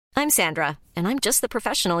I'm Sandra, and I'm just the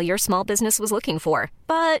professional your small business was looking for.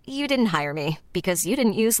 But you didn't hire me because you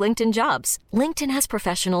didn't use LinkedIn Jobs. LinkedIn has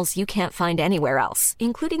professionals you can't find anywhere else,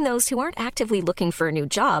 including those who aren't actively looking for a new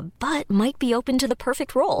job, but might be open to the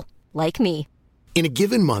perfect role, like me. In a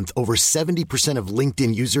given month, over 70% of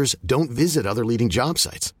LinkedIn users don't visit other leading job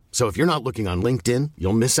sites. So if you're not looking on LinkedIn,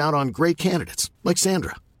 you'll miss out on great candidates like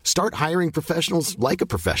Sandra. Start hiring professionals like a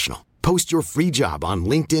professional. Post your free job on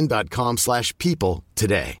linkedin.com/people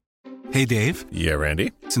today. Hey, Dave. Yeah,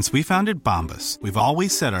 Randy. Since we founded Bombas, we've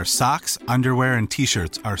always said our socks, underwear, and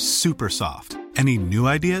T-shirts are super soft. Any new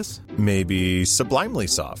ideas? Maybe sublimely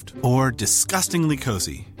soft. Or disgustingly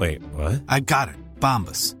cozy. Wait, what? I got it.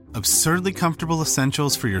 Bombas. Absurdly comfortable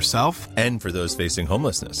essentials for yourself and for those facing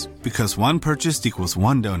homelessness. Because one purchased equals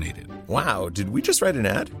one donated. Wow, did we just write an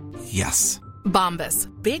ad? Yes. Bombas.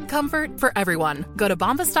 Big comfort for everyone. Go to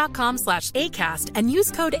bombas.com/ACAST and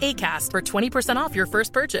use code ACAST for 20% off your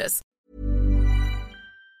first purchase.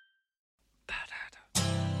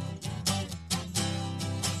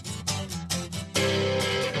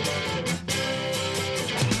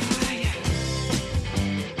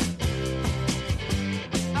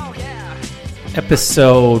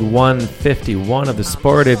 Episode 151 of the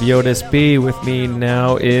Sportive Yotis B. With me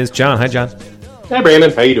now is John. Hi, John. Hi, Brandon.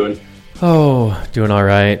 How you doing? Oh, doing all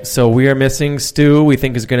right. So we are missing Stu. We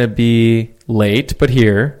think is going to be late, but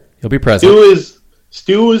here. He'll be present.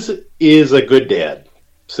 Stu is a good dad,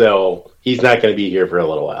 so he's not going to be here for a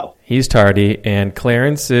little while. He's tardy, and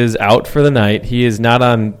Clarence is out for the night. He is not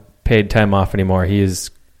on paid time off anymore. He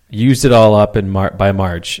has used it all up by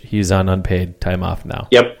March. He's on unpaid time off now.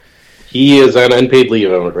 Yep. He is on unpaid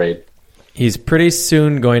leave, I'm afraid. He's pretty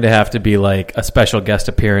soon going to have to be like a special guest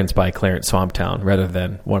appearance by Clarence Swamptown rather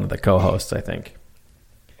than one of the co-hosts, I think.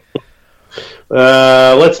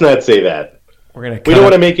 Let's not say that. We don't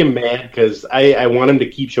want to make him mad because I want him to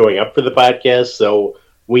keep showing up for the podcast, so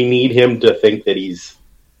we need him to think that he's...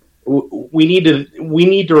 We need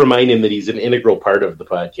to remind him that he's an integral part of the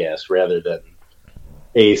podcast rather than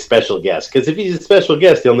a special guest. Because if he's a special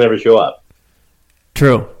guest, he'll never show up.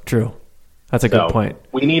 True. That's a good point.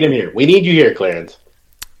 We need him here. We need you here, Clarence.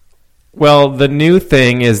 Well, the new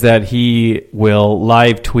thing is that he will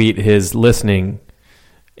live tweet his listening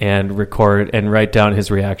and record and write down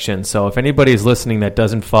his reaction. So if anybody's listening that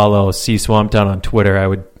doesn't follow C Swamptown on Twitter,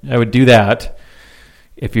 I would do that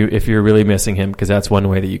if you're really missing him, because that's one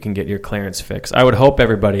way that you can get your Clarence fix. I would hope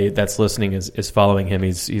everybody that's listening is following him.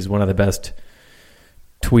 He's one of the best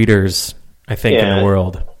tweeters, I think, in the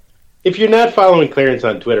world. If you're not following Clarence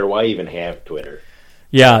on Twitter, why even have Twitter?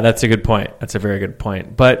 Yeah, that's a good point. That's a very good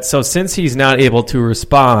point. But so since he's not able to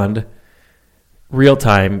respond real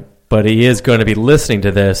time, but he is going to be listening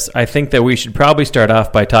to this, I think that we should probably start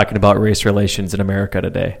off by talking about race relations in America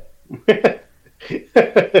today.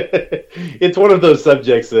 It's one of those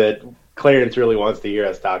subjects that Clarence really wants to hear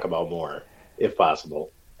us talk about more, if possible.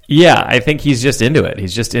 Yeah, I think he's just into it.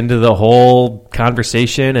 He's just into the whole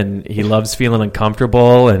conversation, and he loves feeling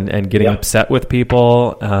uncomfortable and getting upset with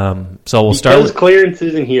people. So we'll start with... Clarence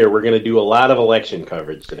isn't here, we're going to do a lot of election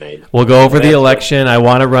coverage tonight. We'll go over the election. I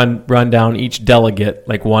want to run down each delegate,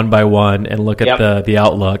 like one by one, and look at the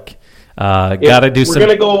outlook. We're going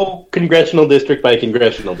to go congressional district by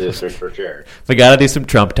congressional district for sure. We got to do some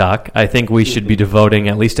Trump talk. I think we should be devoting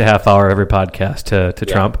at least a half hour every podcast to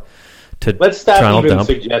Trump. Let's stop even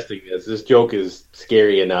suggesting this. This joke is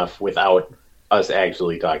scary enough without us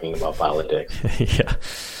actually talking about politics.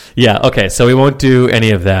 Yeah. Okay, so we won't do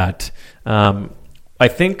any of that. I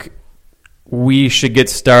think we should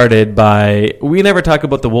get started by... We never talk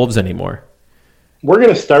about the Wolves anymore. We're going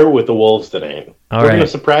to start with the Wolves today. We're going to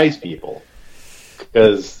surprise people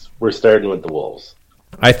because we're starting with the Wolves.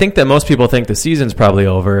 I think that most people think the season's probably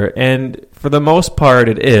over, and for the most part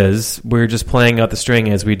it is. We're just playing out the string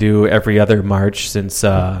as we do every other March since,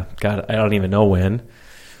 I don't even know when.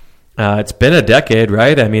 It's been a decade,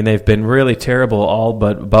 right? I mean, they've been really terrible all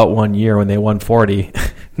but about 1 year when they won 40.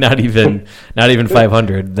 not even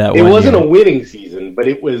 500 that 1 year. It wasn't a winning season, but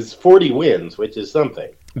it was 40 wins, which is something.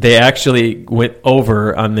 They actually went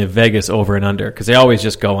over on the Vegas over and under, because they always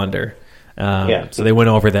just go under. So they went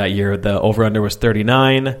over that year. The over-under was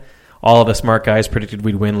 39. All of the smart guys predicted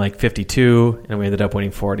we'd win like 52, and we ended up winning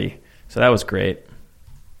 40. So that was great.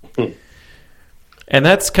 And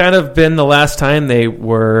that's kind of been the last time they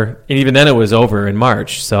were, and even then it was over in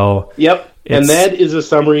March. So and that is a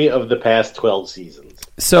summary of the past 12 seasons.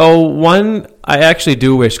 So I actually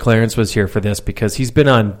do wish Clarence was here for this, because he's been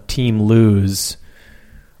on Team Lose,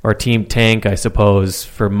 or Team Tank, I suppose,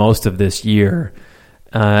 for most of this year.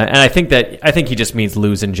 And I think he just means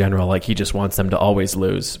lose in general. Like, he just wants them to always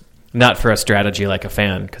lose. Not for a strategy like a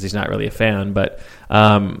fan, because he's not really a fan, but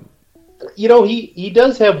he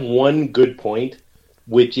does have one good point,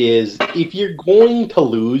 which is if you're going to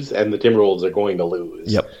lose, and the Timberwolves are going to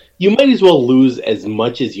lose, you might as well lose as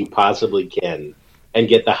much as you possibly can and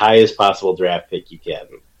get the highest possible draft pick you can.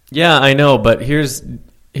 Yeah, I know, but here's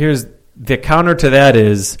the counter to that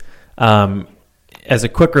is, as a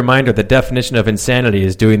quick reminder, the definition of insanity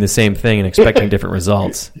is doing the same thing and expecting different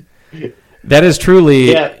results. That is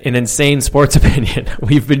truly an insane sports opinion.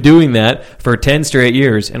 We've been doing that for 10 straight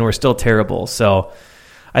years, and we're still terrible. So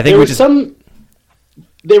I think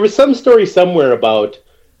there was some story somewhere about,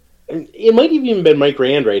 it might have even been Mike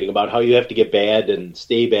Rand writing about how you have to get bad and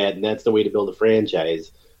stay bad, and that's the way to build a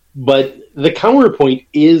franchise. But the counterpoint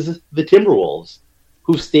is the Timberwolves,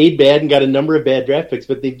 who've stayed bad and got a number of bad draft picks,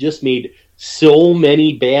 but they've just made so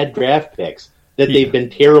many bad draft picks that they've been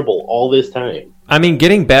terrible all this time. I mean,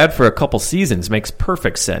 getting bad for a couple seasons makes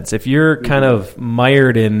perfect sense. If you're kind of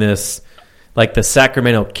mired in this, like the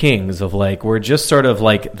Sacramento Kings of like, we're just sort of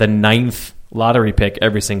like the 9th lottery pick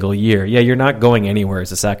every single year. Yeah, you're not going anywhere as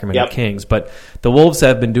the Sacramento Kings, but the Wolves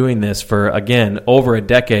have been doing this for, again, over a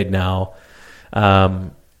decade now.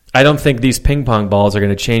 I don't think these ping pong balls are going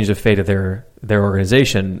to change the fate of their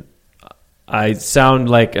organization. I sound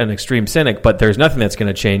like an extreme cynic, but there's nothing that's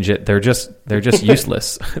going to change it. They're just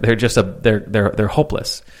useless. They're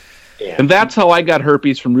hopeless. Yeah. And that's how I got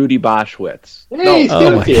herpes from Rudy Boschwitz. Hey,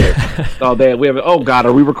 Steve's here.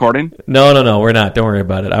 Are we recording? No, we're not. Don't worry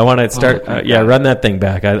about it. I want to start. Run that thing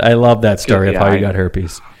back. I love that story of how you got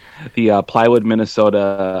herpes. The Plywood,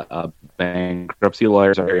 Minnesota bankruptcy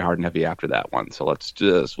lawyers are very hard and heavy after that one. So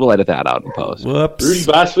we'll edit that out in post. Whoops. Rudy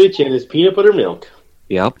Boschwitz and his peanut butter milk.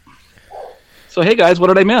 Yep. So, hey, guys, what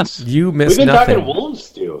did I miss? You missed nothing. We've been nothing. talking Wolves,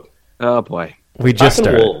 too. Oh, boy. We just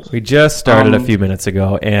started a few minutes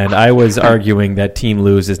ago, and I was arguing that team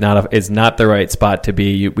lose is not the right spot to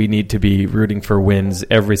be. We need to be rooting for wins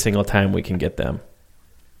every single time we can get them.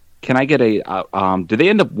 Can I get did they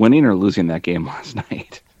end up winning or losing that game last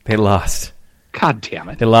night? They lost. God damn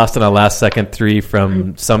it. They lost on a last-second 3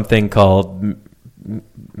 from something called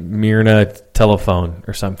Myrna Telephone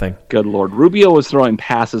or something. Good Lord. Rubio was throwing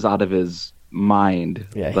passes out of his mind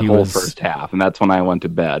the whole first half, and that's when I went to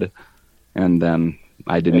bed. And then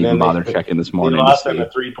I didn't even bother checking this morning. They lost on a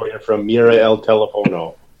 3-pointer from Mira El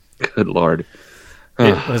Telefono. Good Lord.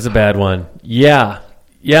 It was a bad one. Yeah,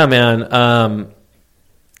 man.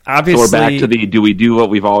 Obviously, so we're back to do we do what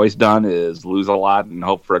we've always done, is lose a lot and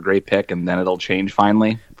hope for a great pick, and then it'll change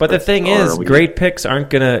finally? But the thing is, great picks aren't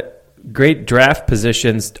going to... Great draft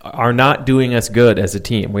positions are not doing us good as a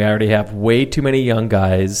team. We already have way too many young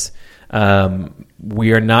guys.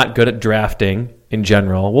 We are not good at drafting in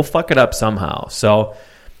general. We'll fuck it up somehow. So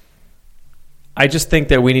I just think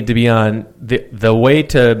that we need to be on the way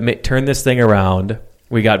to turn this thing around.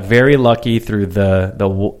 We got very lucky through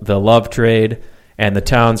the Love trade and the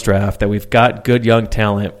Towns draft that we've got good young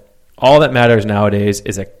talent. All that matters nowadays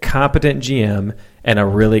is a competent GM and a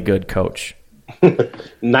really good coach.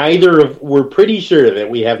 We're pretty sure that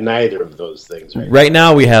we have neither of those things right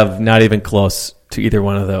now. We have not even close to either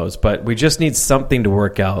one of those, but we just need something to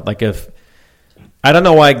work out. Like I don't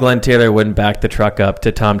know why Glenn Taylor wouldn't back the truck up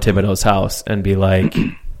to Tom Thibodeau's house and be like,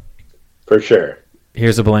 for sure,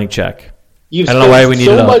 here's a blank check. I don't know why we need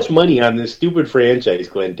so much money on this stupid franchise,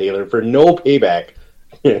 Glenn Taylor, for no payback.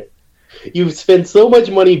 You've spent so much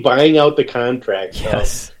money buying out the contracts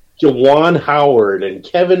of Juwan Howard and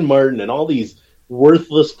Kevin Martin and all these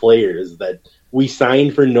worthless players that we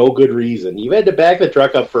signed for no good reason. You had to back the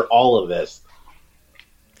truck up for all of this.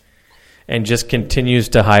 And just continues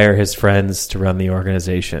to hire his friends to run the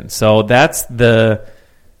organization. So that's but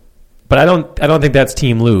I don't think that's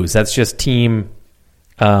team lose. That's just team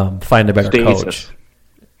find a better coach.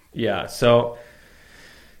 Yeah, so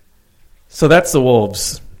that's the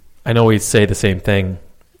Wolves. I know we say the same thing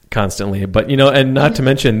constantly, but and not to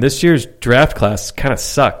mention this year's draft class kind of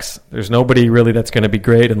sucks. There's nobody really that's going to be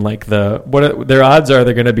great, and like their odds are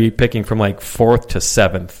they're going to be picking from like 4th to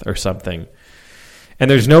 7th or something,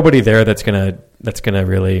 and there's nobody there that's gonna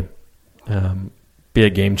really be a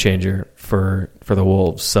game changer for the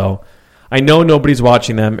Wolves. So I know nobody's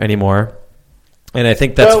watching them anymore, and I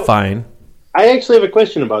think that's fine. I actually have a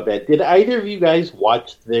question about that. Did either of you guys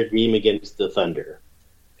watch their game against the Thunder?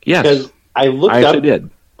 Yes, because I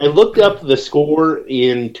looked up the score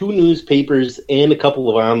in 2 newspapers and a couple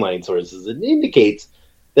of online sources. It indicates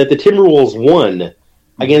that the Timberwolves won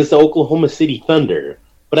against the Oklahoma City Thunder.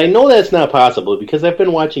 But I know that's not possible because I've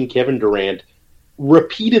been watching Kevin Durant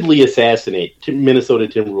repeatedly assassinate Minnesota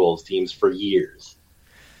Timberwolves teams for years.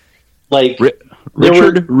 Like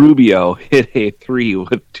Richard Rubio hit a 3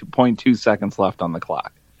 with 2.2 seconds left on the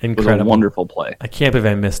clock. Incredible. It was a wonderful play. I can't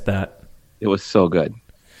believe I missed that. It was so good.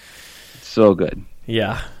 So good.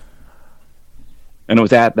 Yeah. And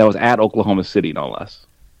that was at Oklahoma City, no less.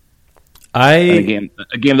 A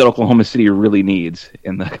game that Oklahoma City really needs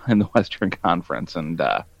in the Western Conference, and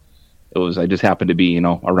I just happened to be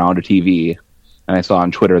around a TV, and I saw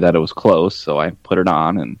on Twitter that it was close, so I put it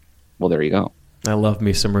on, and well, there you go. I love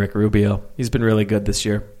me some Rick Rubio. He's been really good this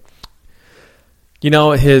year.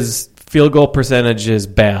 His field goal percentage is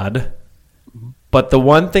bad, but the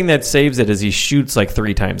one thing that saves it is he shoots like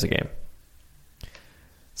 3 times a game.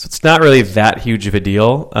 So it's not really that huge of a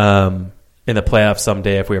deal. In the playoffs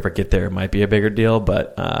someday, if we ever get there, it might be a bigger deal,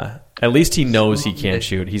 but at least he knows he can't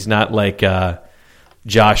shoot. He's not like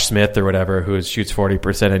Josh Smith or whatever, who shoots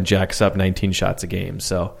 40% and jacks up 19 shots a game.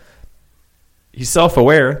 So he's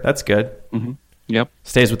self-aware. That's good. Mm-hmm. Yep.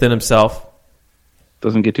 Stays within himself.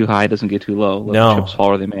 Doesn't get too high, doesn't get too low. Let the chips fall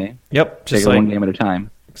where they may. Yep. Just take it one game at a time.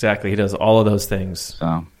 Exactly. He does all of those things.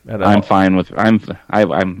 So I'm fine with.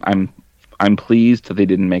 I'm pleased that they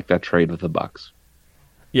didn't make that trade with the Bucks.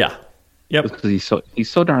 Yeah. Yep. Because he's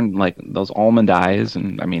so darn like those almond eyes,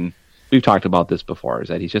 and I mean, we've talked about this before. Is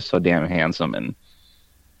that he's just so damn handsome, and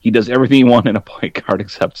he does everything you want in a point guard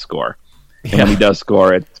except score. And when he does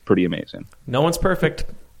score, it's pretty amazing. No one's perfect.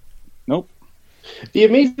 Nope. The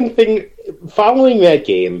amazing thing, following that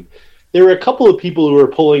game, there were a couple of people who were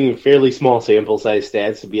pulling fairly small sample size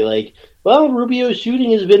stats to be like, well, Rubio's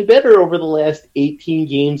shooting has been better over the last 18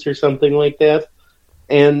 games or something like that.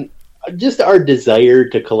 And just our desire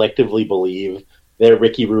to collectively believe that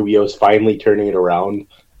Ricky Rubio's finally turning it around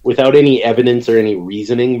without any evidence or any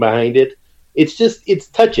reasoning behind it. It's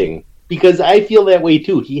touching because I feel that way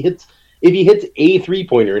too. If he hits a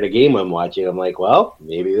 3-pointer in a game I'm watching, I'm like, well,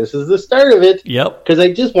 maybe this is the start of it. Yep. Because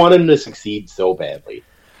I just want him to succeed so badly.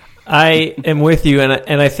 I am with you,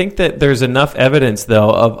 and I think that there's enough evidence,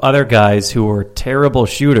 though, of other guys who were terrible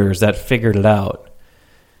shooters that figured it out.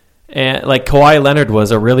 And like Kawhi Leonard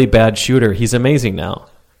was a really bad shooter. He's amazing now.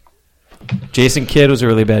 Jason Kidd was a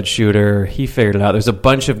really bad shooter. He figured it out. There's a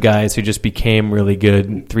bunch of guys who just became really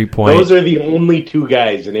good 3-point. Those are the only 2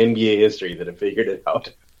 guys in NBA history that have figured it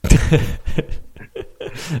out.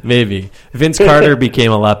 Maybe. Vince Carter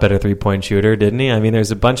became a lot better 3-point shooter, didn't he? I mean,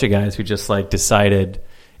 there's a bunch of guys who just like decided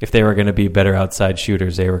if they were going to be better outside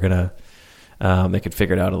shooters, they were going to they could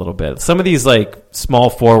figure it out a little bit. Some of these like small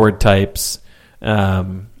forward types,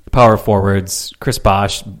 power forwards, Chris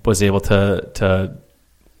Bosh was able to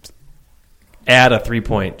add a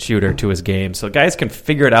 3-point shooter to his game. So guys can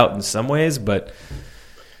figure it out in some ways, but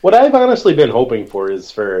what I've honestly been hoping for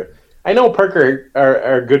is I know Parker,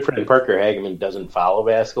 our good friend Parker Hageman, doesn't follow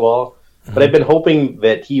basketball, but I've been hoping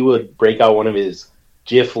that he would break out one of his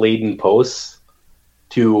GIF-laden posts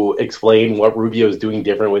to explain what Rubio is doing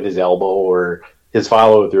different with his elbow or his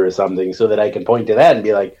follow-through or something so that I can point to that and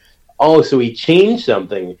be like, oh, so he changed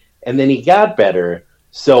something and then he got better,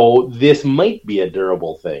 so this might be a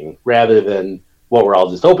durable thing rather than what we're all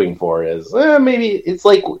just hoping for is maybe it's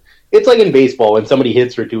like in baseball when somebody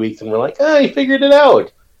hits for 2 weeks and we're like, he figured it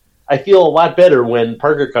out. I feel a lot better when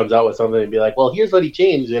Parker comes out with something and be like, well, here's what he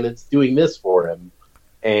changed and it's doing this for him.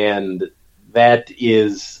 And that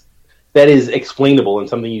is explainable and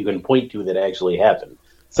something you can point to that actually happened.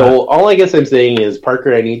 So all I guess I'm saying is,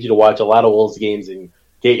 Parker, I need you to watch a lot of Wolves games and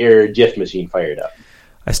get your GIF machine fired up.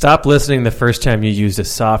 I stopped listening the first time you used a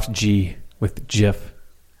soft G with GIF.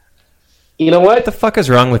 You know what? What the fuck is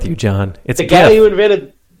wrong with you, John? It's the a guy GIF. who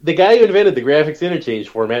invented the graphics interchange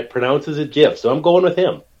format pronounces it GIF, so I'm going with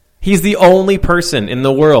him. He's the only person in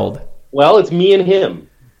the world. Well, it's me and him.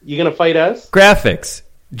 You gonna fight us? Graphics.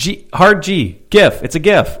 Hard G. GIF. It's a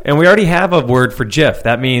GIF. And we already have a word for GIF.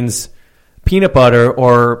 That means peanut butter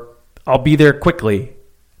or I'll be there quickly.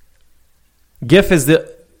 GIF is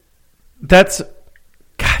that's...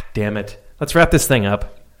 God damn it. Let's wrap this thing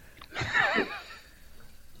up.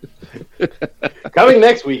 Coming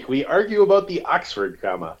next week, we argue about the Oxford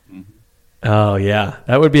comma. Oh, yeah.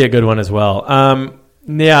 That would be a good one as well.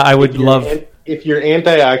 Yeah, I would love... If you're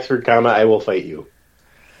anti-Oxford comma, I will fight you.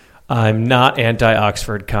 I'm not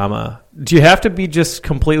anti-Oxford comma. Do you have to be just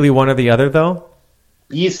completely one or the other, though?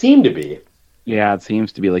 You seem to be. Yeah, it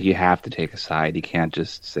seems to be like you have to take a side. You can't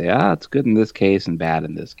just say, it's good in this case and bad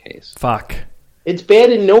in this case. Fuck. It's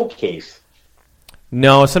bad in no case.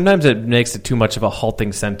 No, sometimes it makes it too much of a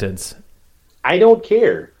halting sentence. I don't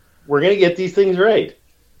care. We're going to get these things right.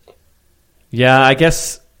 Yeah, I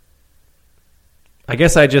guess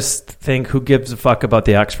I just think, who gives a fuck about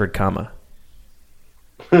the Oxford comma?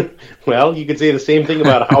 Well, you could say the same thing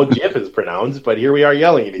about how GIF is pronounced, but here we are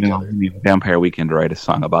yelling at each other. Vampire Weekend write a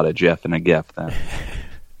song about a GIF and a GIF then.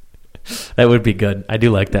 That would be good. I do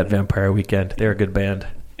like that Vampire Weekend. They're a good band.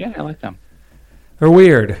 Yeah, I like them. They're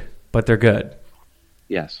weird, but they're good.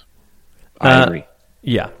 Yes. I agree.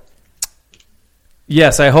 Yeah.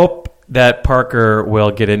 Yes, I hope that Parker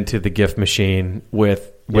will get into the GIF machine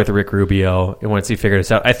with Rick Rubio once he figures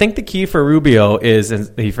this out. I think the key for Rubio is,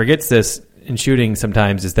 and he forgets this in shooting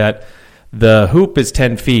sometimes, is that the hoop is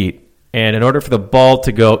 10 feet, and in order for the ball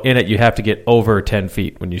to go in it, you have to get over 10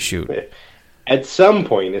 feet when you shoot. At some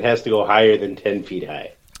point, it has to go higher than 10 feet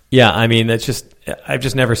high. Yeah, I mean, I've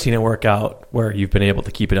just never seen it work out where you've been able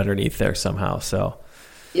to keep it underneath there somehow. So,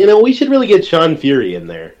 we should really get Sean Fury in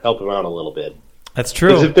there, help him out a little bit. That's true.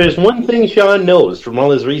 Because if there's one thing Sean knows from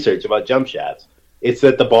all his research about jump shots, it's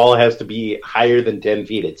that the ball has to be higher than 10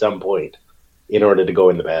 feet at some point in order to go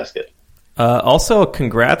in the basket. Also,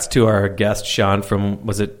 congrats to our guest, Sean, from,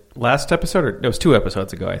 was it last episode? Or it was 2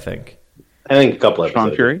 episodes ago, I think. I think a couple episodes.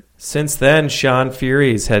 Sean Fury? Since then, Sean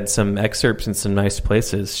Fury's had some excerpts in some nice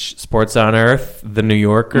places. Sports on Earth, The New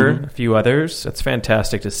Yorker, a few others. That's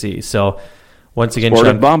fantastic to see. So, once again, Sport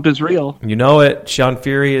Sean, of Bump is real. You know it. Sean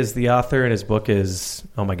Fury is the author, and his book is,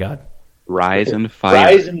 oh my God. Rise and Fire.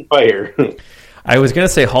 Rise and Fire. I was going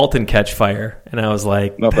to say Halt and Catch Fire, and I was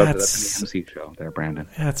like, No, that's an AMC show there, Brandon.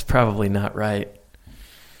 That's probably not right.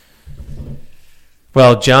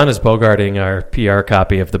 Well, John is bogarting our PR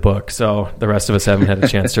copy of the book, so the rest of us haven't had a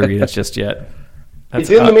chance to read it just yet. It's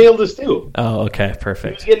in the mail list, too. Oh, okay,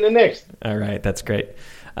 perfect. Who's getting it next? All right, that's great.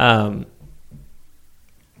 So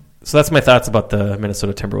that's my thoughts about the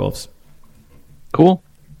Minnesota Timberwolves. Cool.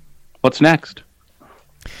 What's next?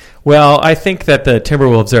 Well, I think that the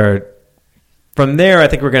Timberwolves are... From there, I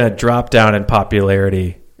think we're going to drop down in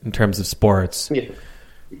popularity in terms of sports. Yeah.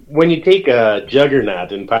 When you take a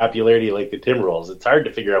juggernaut in popularity like the Timberwolves, it's hard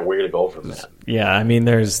to figure out where to go from that. Yeah, I mean,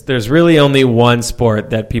 there's really only one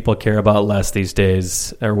sport that people care about less these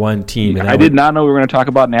days, or one team. And I did not know we were going to talk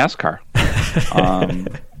about NASCAR.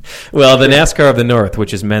 Well, the NASCAR of the North,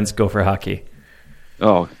 which is men's gopher hockey.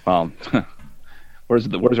 Oh,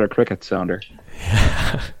 where's our cricket sounder?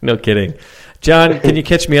 No kidding. John, can you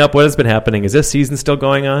catch me up? What has been happening? Is this season still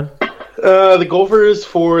going on? The Gophers,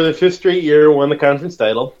 for the 5th straight year, won the conference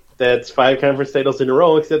title. That's 5 conference titles in a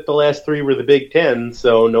row, except the last 3 were the Big Ten,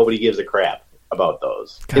 so nobody gives a crap about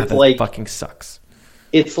those. God, that fucking sucks.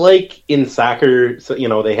 It's like in soccer, so,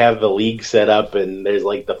 they have the league set up, and there's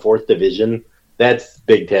like the 4th division. That's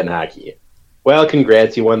Big Ten hockey. Well,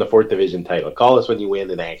 congrats, you won the 4th division title. Call us when you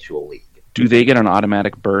win an actual league. Do they get an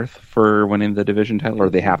automatic berth for winning the division title, or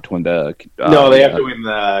they have to win the... no, they have to win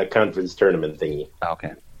the conference tournament thingy.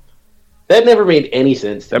 Okay. That never made any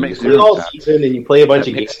sense to me. Makes You all season and you play a bunch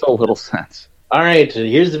of games. Makes so little sense. All right,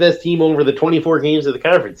 here's the best team over the 24 games of the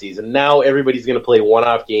conference season. Now everybody's going to play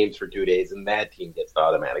one-off games for 2 days, and that team gets the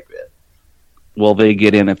automatic bid. Will they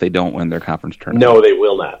get in if they don't win their conference tournament? No, they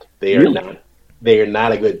will not. They are not. They are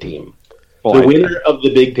not a good team. Well, the winner of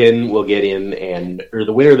the Big Ten will get in, or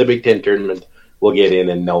the winner of the Big Ten tournament will get in,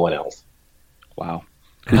 and no one else. Wow.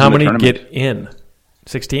 How many get in?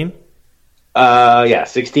 16?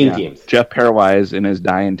 16 teams. Jeff Pairwise, in his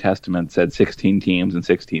dying testament, said 16 teams and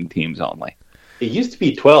 16 teams only. It used to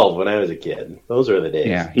be 12 when I was a kid. Those were the days.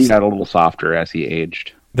 Yeah, he got a little softer as he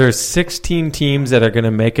aged. There's 16 teams that are going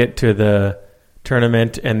to make it to the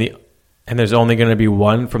tournament, and there's only going to be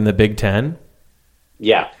one from the Big Ten?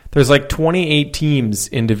 Yeah. There's like 28 teams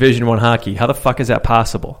in Division I hockey. How the fuck is that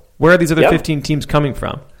possible? Where are these other 15 teams coming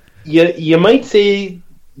from? You might say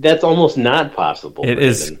that's almost not possible. It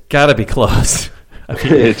is got to be close. I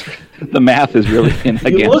mean, the math is really in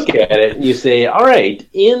against. You look at it and you say, all right,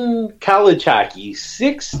 in college hockey,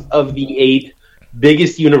 6 of the 8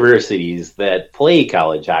 biggest universities that play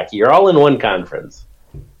college hockey are all in one conference.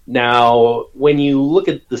 Now, when you look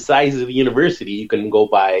at the size of the university, you can go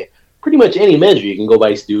by pretty much any measure. You can go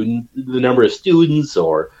by the number of students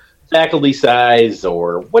or faculty size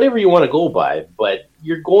or whatever you want to go by, but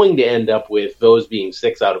you're going to end up with those being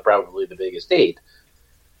 6 out of probably the biggest 8.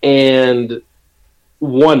 And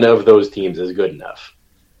one of those teams is good enough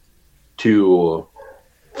to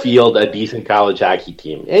field a decent college hockey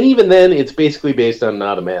team. And even then, it's basically based on an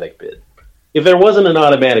automatic bid. If there wasn't an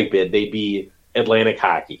automatic bid, they'd be Atlantic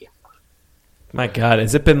Hockey. My God,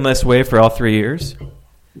 has it been this way for all 3 years?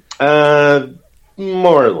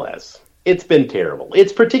 More or less. It's been terrible.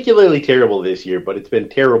 It's particularly terrible this year, but it's been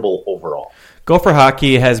terrible overall. Gopher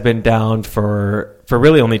hockey has been down for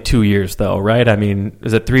really only 2 years, though, right? I mean,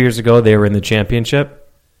 is it 3 years ago they were in the championship?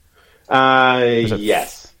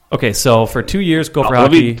 Yes. Okay, so for 2 years, Gopher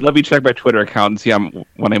Let Hockey. me check my Twitter account and see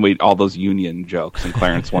when I made all those union jokes and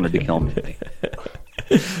Clarence wanted to kill me.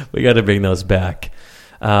 We got to bring those back.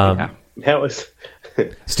 That was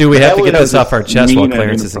Stu, we have to get this was off our chest while mean and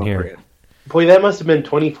Clarence isn't here. inappropriate. boy. That must have been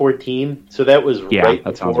 2014. So that was right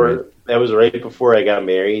that sounds before. right. That was right before I got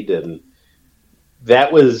married, and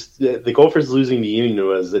that was the Gophers losing the union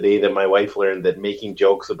was the day that my wife learned that making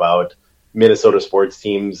jokes about Minnesota sports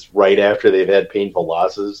teams right after they've had painful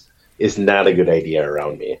losses is not a good idea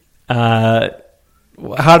around me.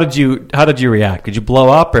 How did you react? Did you blow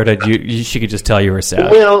up, or she could just tell you were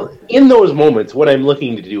sad? Well, in those moments, what I'm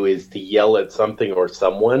looking to do is to yell at something or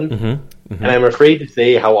someone, and I'm afraid to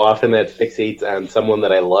say how often that fixates on someone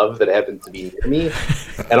that I love that happens to be near me,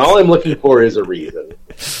 and all I'm looking for is a reason.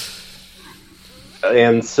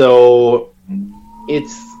 And so the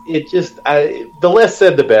less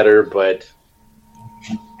said the better, but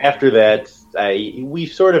after that,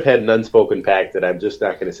 we've sort of had an unspoken pact that I'm just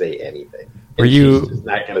not going to say anything. She's just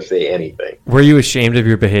not going to say anything. Were you ashamed of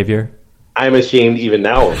your behavior? I'm ashamed even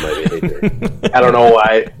now of my behavior. I don't know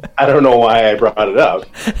why I brought it up,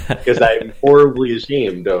 because I'm horribly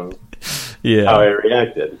ashamed of how I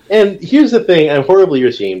reacted. And here's the thing, I'm horribly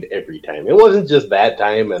ashamed every time. It wasn't just that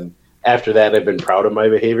time, and after that I've been proud of my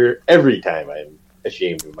behavior. Every time I'm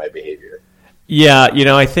ashamed of my behavior. Yeah,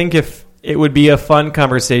 I think if it would be a fun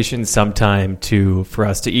conversation sometime for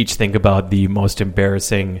us to each think about the most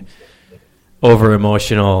embarrassing,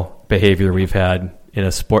 over-emotional behavior we've had in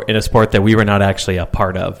a sport that we were not actually a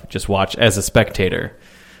part of, just watch as a spectator.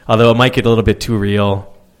 Although it might get a little bit too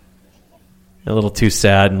real, a little too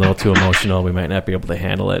sad, and a little too emotional, we might not be able to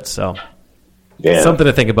handle it. So, something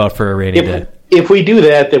to think about for a rainy day. If we do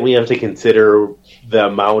that, then we have to consider the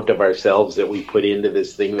amount of ourselves that we put into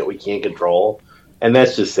this thing that we can't control. And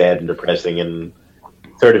that's just sad and depressing and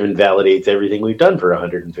sort of invalidates everything we've done for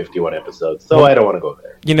 151 episodes. So I don't want to go there.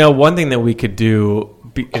 One thing that we could do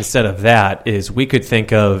instead of that is we could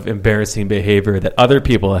think of embarrassing behavior that other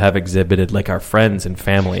people have exhibited, like our friends and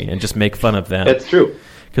family, and just make fun of them. That's true.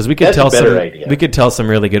 Because we could tell some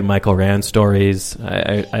really good Michael Rand stories.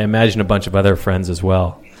 I imagine a bunch of other friends as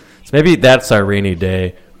well. So maybe that's our rainy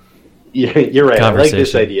day. Yeah, you're right. I like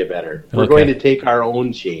this idea better. We're going to take our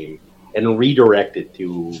own shame and redirect it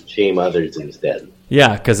to shame others instead.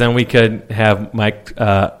 Yeah, because then we could have Mike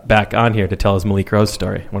back on here to tell his Malik Rose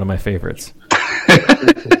story, one of my favorites.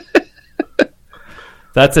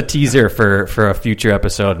 That's a teaser for a future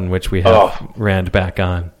episode in which we have Rand back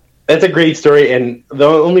on. That's a great story, and the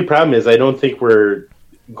only problem is I don't think we're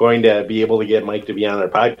going to be able to get Mike to be on our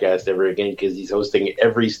podcast ever again because he's hosting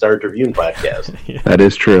every Star Tribune podcast. Yeah. That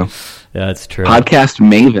is true. Yeah, that's true. Podcast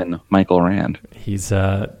maven, Michael Rand. He's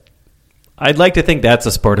I'd like to think that's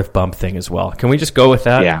a Sportive Bump thing as well. Can we just go with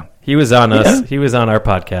that? Yeah. He was on us. Yeah. He was on our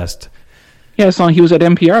podcast. Yeah, I saw he was at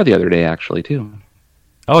NPR the other day, actually, too.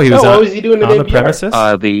 Oh, he was what was he doing at on NPR? The premises?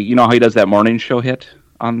 How he does that morning show hit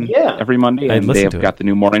on every Monday? And they've got the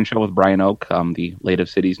new morning show with Brian Oak, the Late of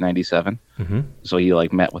Cities 97. Mm-hmm. So he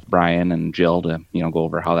met with Brian and Jill to go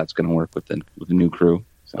over how that's going to work with the new crew.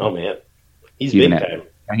 So, oh, man. He's big time.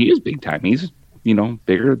 Yeah, he is big time. He's,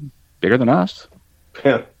 bigger than us.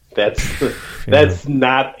 That's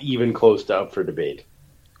not even close to up for debate.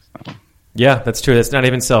 Yeah, that's true. That's not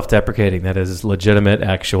even self-deprecating. That is legitimate,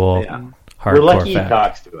 actual hardcore fact. We're lucky he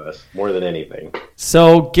talks to us more than anything.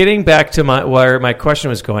 So getting back to where my question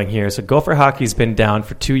was going here. So Gopher Hockey's been down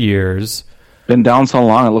for 2 years. Been down so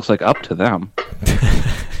long, it looks like up to them.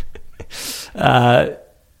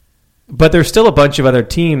 But there's still a bunch of other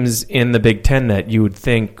teams in the Big Ten that you would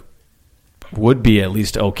think would be at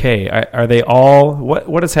least okay. Are they all?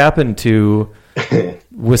 What has happened to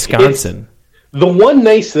Wisconsin? The one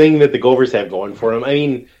nice thing that the Gophers have going for them, I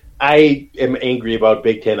mean, I am angry about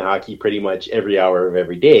Big Ten hockey pretty much every hour of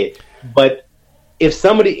every day. But if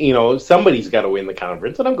somebody's got to win the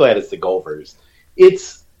conference, and I'm glad it's the Gophers.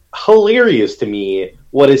 It's hilarious to me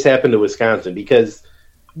what has happened to Wisconsin, because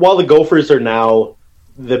while the Gophers are now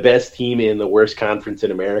the best team in the worst conference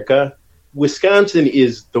in America, Wisconsin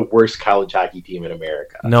is the worst college hockey team in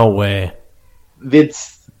America. No way.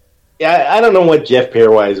 I don't know what Jeff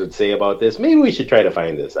Pairwise would say about this. Maybe we should try to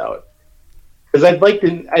find this out, because I'd like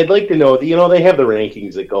to know. They have the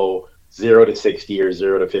rankings that go 0 to 60 or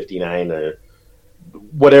 0 to 59 or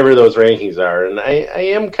whatever those rankings are, and I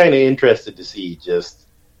am kind of interested to see just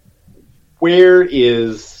where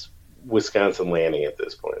is Wisconsin landing at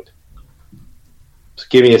this point. Just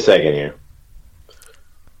give me a second here.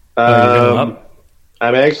 I'm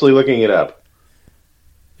actually looking it up.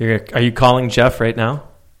 Are you calling Jeff right now?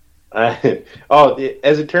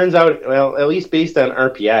 As it turns out, well, at least based on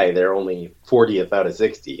RPI, they're only 40th out of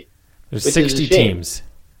 60. There's 60 teams.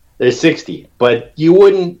 There's 60, but you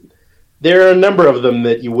wouldn't. There are a number of them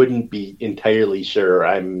that you wouldn't be entirely sure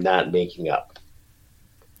I'm not making up.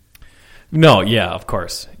 No, yeah, of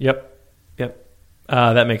course. Yep.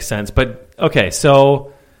 That makes sense. But okay,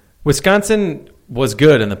 so Wisconsin was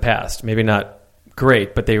good in the past. Maybe not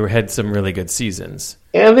great, but they had some really good seasons.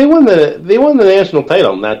 And they won the national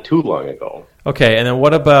title not too long ago. Okay, and then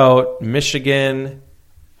what about Michigan,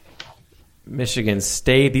 Michigan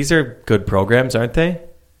State? These are good programs, aren't they?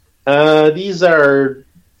 These are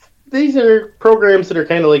programs that are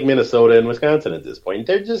kind of like Minnesota and Wisconsin at this point.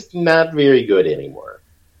 They're just not very good anymore.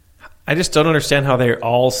 I just don't understand how they're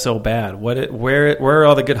all so bad. Where are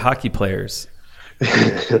all the good hockey players?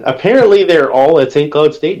 Apparently, they're all at St.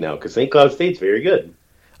 Cloud State now because St. Cloud State's very good.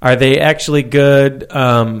 Are they actually good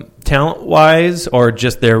talent-wise, or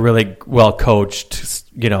just they're really well coached?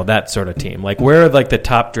 That sort of team. Like, where are the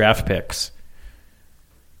top draft picks?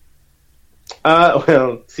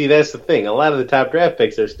 Well, see, that's the thing. A lot of the top draft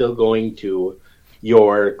picks are still going to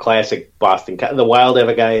your classic Boston. The Wild have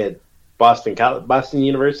a guy at Boston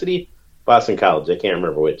University, Boston College. I can't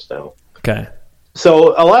remember which now. Okay.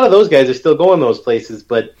 So a lot of those guys are still going those places,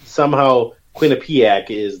 but somehow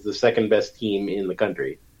Quinnipiac is the second best team in the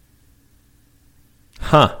country.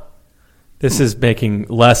 Huh. This is making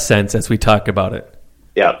less sense as we talk about it.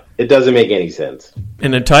 Yeah, it doesn't make any sense.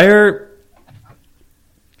 An entire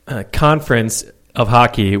conference of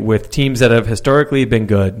hockey with teams that have historically been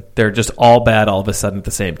good, they're just all bad all of a sudden at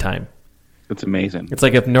the same time. It's amazing. It's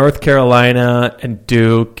like if North Carolina and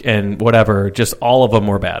Duke and whatever, just all of them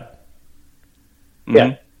were bad.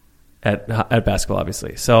 Yeah. At basketball,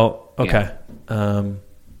 obviously. So, okay. Yeah.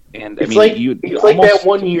 It's like that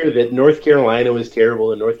one year that North Carolina was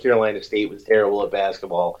terrible and North Carolina State was terrible at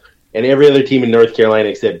basketball, and every other team in North Carolina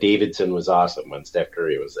except Davidson was awesome when Steph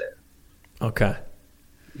Curry was there. Okay.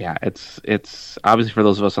 Yeah, it's obviously for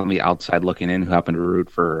those of us on the outside looking in who happen to root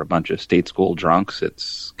for a bunch of state school drunks,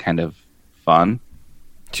 it's kind of fun.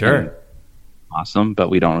 Sure. Awesome, but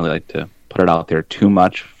we don't really like to put it out there too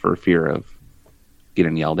much for fear of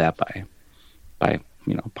getting yelled at by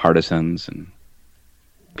partisans and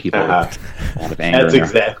people with a lot of anger. That's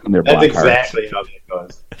exactly how that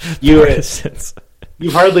goes.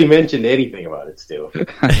 You've hardly mentioned anything about it, Stu.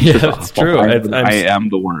 Yeah, that's true. I am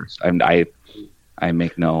the worst. I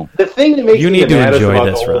make no. The thing that makes you me need to mad enjoy about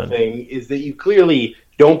this the whole run. thing is that you clearly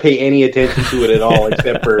don't pay any attention to it at all,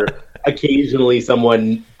 except for occasionally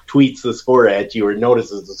someone tweets the score at you or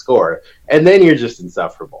notices the score, and then you're just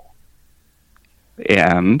insufferable.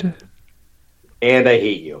 And I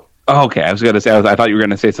hate you. Oh, okay, I was going to say, I thought you were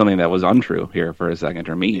going to say something that was untrue here for a second,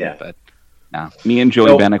 or me. Yeah. But no, me and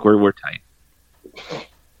Joey Bannock, we're tight.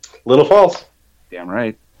 Little false. Damn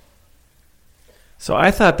right. So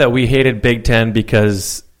I thought that we hated Big Ten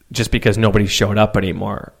because nobody showed up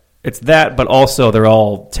anymore. It's that, but also they're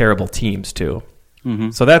all terrible teams too.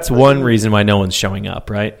 Mm-hmm. So that's one reason why no one's showing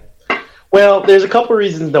up, right? Well, there's a couple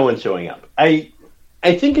reasons no one's showing up. I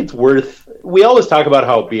think it's worth. We always talk about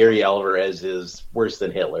how Barry Alvarez is worse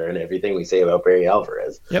than Hitler and everything we say about Barry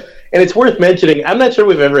Alvarez. Yep. And it's worth mentioning. I'm not sure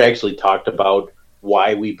we've ever actually talked about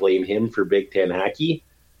why we blame him for Big Ten hockey,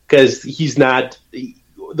 because he's not.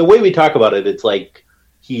 The way we talk about it, it's like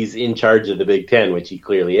he's in charge of the Big Ten, which he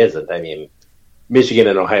clearly isn't. I mean, Michigan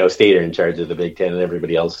and Ohio State are in charge of the Big Ten, and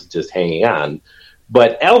everybody else is just hanging on.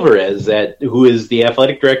 But Alvarez, who is the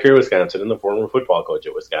athletic director of Wisconsin and the former football coach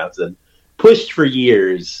at Wisconsin, pushed for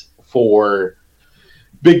years for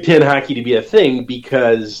Big Ten hockey to be a thing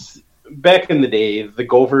because back in the day, the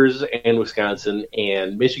Gophers and Wisconsin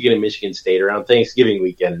and Michigan State around Thanksgiving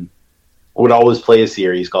weekend would always play a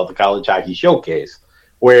series called the College Hockey Showcase,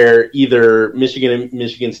 where either Michigan and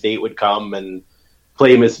Michigan State would come and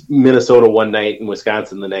play Minnesota one night and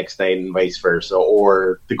Wisconsin the next night and vice versa,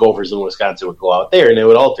 or the Gophers and Wisconsin would go out there, and they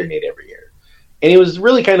would alternate every year. And it was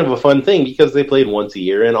really kind of a fun thing because they played once a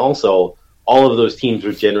year, and also all of those teams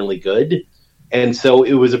were generally good. And so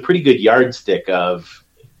it was a pretty good yardstick of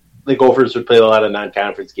the Gophers would play a lot of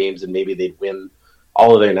non-conference games, and maybe they'd win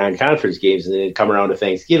all of their non-conference games, and then they'd come around to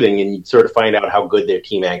Thanksgiving, and you'd sort of find out how good their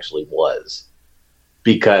team actually was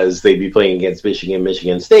because they'd be playing against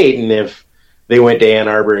Michigan State, and if they went to Ann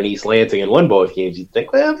Arbor and East Lansing and won both games, you'd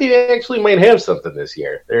think, well, they actually might have something this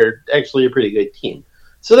year. They're actually a pretty good team.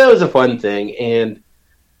 So that was a fun thing, and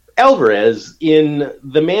Alvarez, in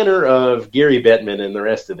the manner of Gary Bettman and the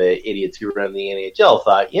rest of the idiots who run the NHL,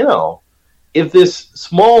 thought, if this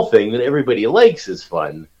small thing that everybody likes is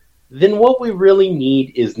fun, then what we really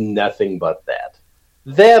need is nothing but that.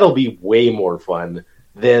 That'll be way more fun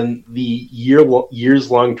than the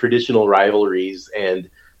years-long traditional rivalries and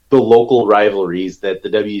the local rivalries that the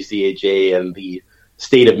WCHA and the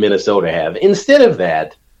state of Minnesota have. Instead of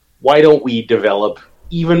that, why don't we develop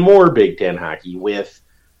even more Big Ten hockey with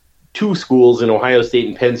two schools in Ohio State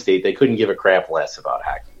and Penn State that couldn't give a crap less about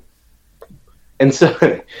hockey? And so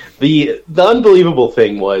the unbelievable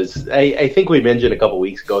thing was, I think we mentioned a couple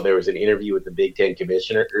weeks ago, there was an interview with the Big Ten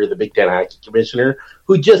commissioner, or the Big Ten hockey commissioner,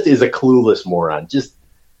 who just is a clueless moron, just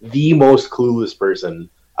the most clueless person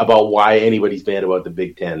about why anybody's mad about the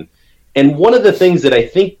Big Ten. And one of the things that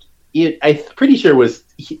I'm pretty sure was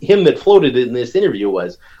him that floated in this interview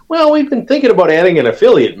was, well, we've been thinking about adding an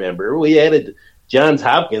affiliate member. We added Johns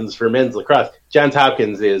Hopkins for men's lacrosse. Johns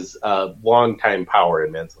Hopkins is a longtime power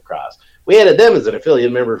in men's lacrosse. We added them as an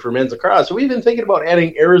affiliate member for men's lacrosse. So we've been thinking about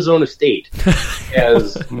adding Arizona State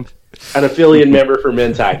as an affiliate member for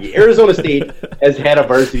men's hockey. Arizona State has had a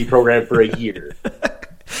varsity program for a year.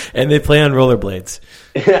 And they play on rollerblades.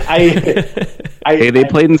 They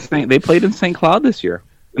played in St. Cloud this year.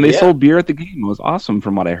 And they sold beer at the game. It was awesome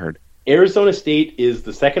from what I heard. Arizona State is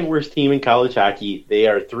the second worst team in college hockey. They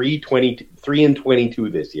are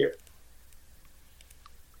 3-22 this year.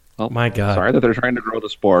 Well, my God! Sorry that they're trying to grow the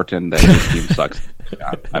sport and that this team sucks.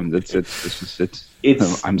 I'm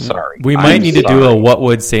sorry. We might need to do a "What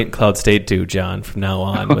would St. Cloud State do," John, from now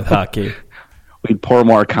on with hockey. We'd pour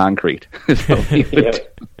more concrete, and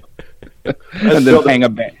then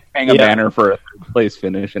hang a banner for a third place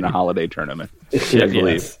finish in a holiday tournament. I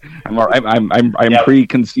believe. I'm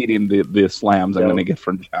pre-conceding the slams I'm going to get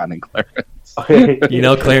from John and Clarence.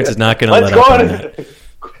 Clarence is not going to let up on that.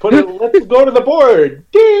 Let's go to the board.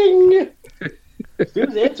 Ding!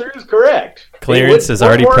 Stu's answer is correct. Clarence has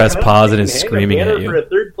already pressed pause and is screaming at you. For a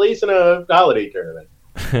third place in a holiday tournament.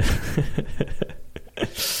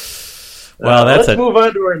 Well, let's move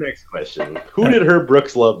on to our next question. Who did Herb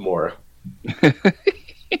Brooks love more?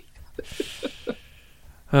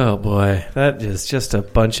 Oh boy, that is just a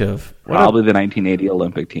bunch of probably the 1980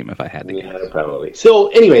 Olympic team, if I had to guess. Yeah, probably. So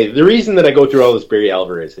anyway, the reason that I go through all this Barry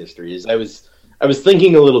Alvarez history is I was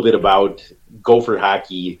thinking a little bit about Gopher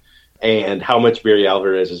hockey and how much Barry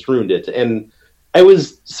Alvarez has ruined it, and I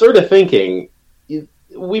was sort of thinking,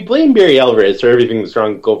 we blame Barry Alvarez for everything that's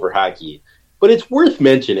wrong with Gopher hockey, but it's worth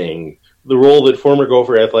mentioning the role that former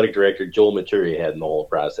Gopher athletic director Joel Maturi had in the whole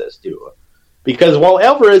process too. Because while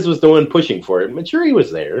Alvarez was the one pushing for it, Maturi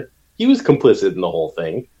was there. He was complicit in the whole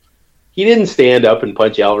thing. He didn't stand up and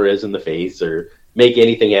punch Alvarez in the face or make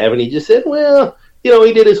anything happen. He just said, well,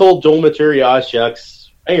 he did his whole Joel Maturi, aw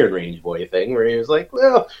shucks, Iron Range boy thing, where he was like,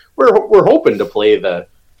 well, we're hoping to play the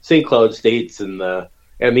St. Cloud States and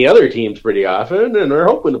the other teams pretty often, and we're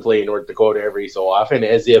hoping to play North Dakota every so often,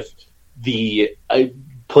 as if the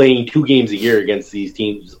playing 2 games a year against these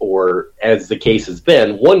teams, or as the case has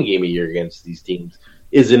been, 1 game a year against these teams,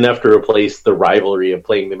 is enough to replace the rivalry of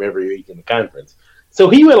playing them every week in the conference. So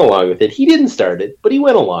he went along with it. He didn't start it, but he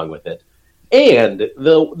went along with it. And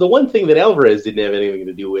the one thing that Alvarez didn't have anything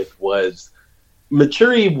to do with was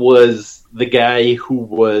Maturi was the guy who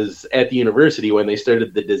was at the university when they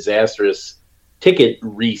started the disastrous ticket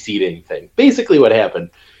reseating thing. Basically what happened,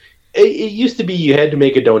 it used to be you had to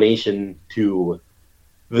make a donation to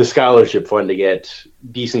the scholarship fund to get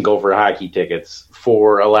decent Gopher hockey tickets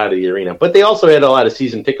for a lot of the arena. But they also had a lot of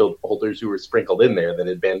season ticket holders who were sprinkled in there that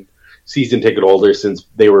had been season ticket holders since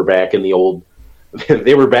they were back in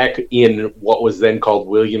they were back in what was then called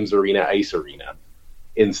Williams Arena Ice Arena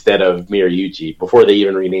instead of Mariucci, before they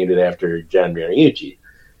even renamed it after John Mariucci.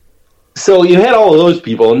 So you had all of those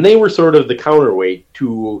people, and they were sort of the counterweight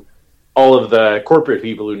to all of the corporate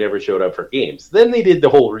people who never showed up for games. Then they did the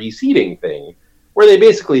whole reseating thing, where they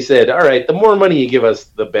basically said, all right, the more money you give us,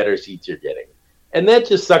 the better seats you're getting. And that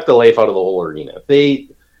just sucked the life out of the whole arena.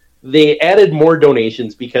 They added more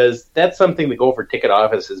donations because that's something the Gopher ticket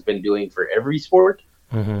office has been doing for every sport,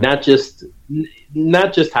 not just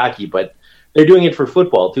hockey, but they're doing it for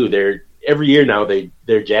football too. Every year now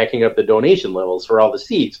they're jacking up the donation levels for all the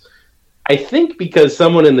seats. I think because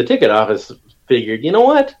someone in the ticket office figured, you know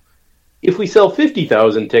what? If we sell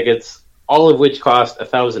 50,000 tickets, all of which cost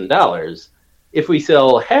 $1,000, if we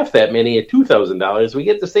sell half that many at $2,000, we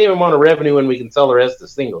get the same amount of revenue and we can sell the rest a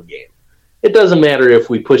single game. It doesn't matter if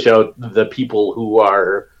we push out the people who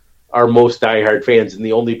are our most diehard fans and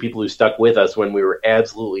the only people who stuck with us when we were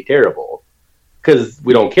absolutely terrible, because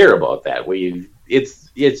we don't care about that.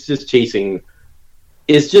 It's just chasing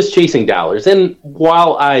dollars. And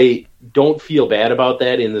while I don't feel bad about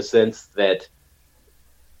that, in the sense that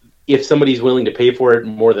if somebody's willing to pay for it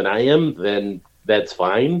more than I am, then that's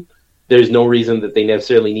fine. There's no reason that they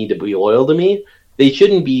necessarily need to be loyal to me. They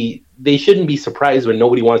shouldn't be they shouldn't be surprised when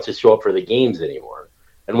nobody wants to show up for the games anymore,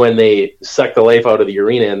 and when they suck the life out of the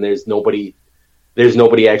arena and there's nobody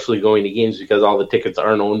actually going to games because all the tickets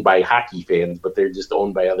aren't owned by hockey fans, but they're just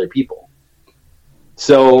owned by other people.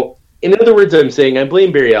 So, in other words, I'm saying I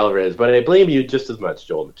blame Barry Alvarez, but I blame you just as much,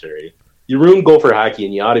 Joel Maturi. You ruined Gopher hockey,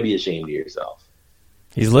 and you ought to be ashamed of yourself.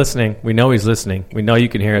 He's listening. We know he's listening. We know you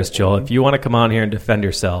can hear us, Joel. If you want to come on here and defend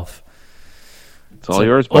yourself, it's all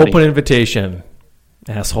yours, buddy. Open invitation,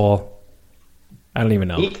 asshole. I don't even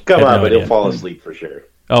know. He can come on, but he'll fall asleep for sure.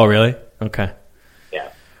 Oh, really? Okay.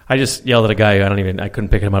 Yeah. I just yelled at a guy who I couldn't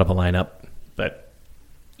pick him out of a lineup. But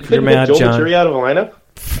if you're mad, Joel John, Maturi out of a lineup?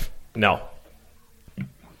 No.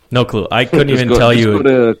 No clue. I couldn't even tell you.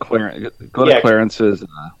 Go to Clarence's.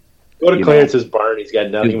 Go to Clarence's barn. He's got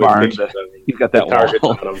nothing but pictures of him. He's got that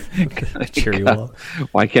wall. On him. Cheery wall.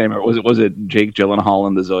 Well, I can't remember. Was it Jake Gyllenhaal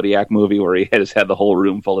in the Zodiac movie where he just had the whole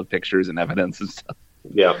room full of pictures and evidence and stuff?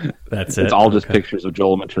 Yeah, that's it. It's all just pictures of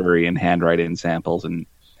Joel Maturi and handwriting samples and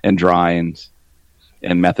drawings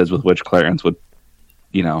and methods with which Clarence would,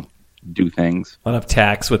 do things. A lot of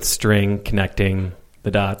tacks with string connecting the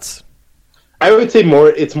dots. I would say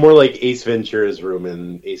it's more like Ace Ventura's room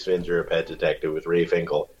in Ace Ventura: Pet Detective with Ray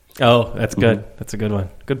Finkel. Oh, that's good. Mm-hmm. That's a good one.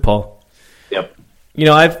 Good pull. Yep.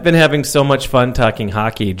 I've been having so much fun talking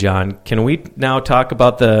hockey, John. Can we now talk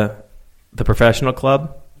about the professional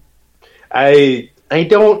club? I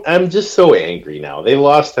don't. I'm just so angry now. They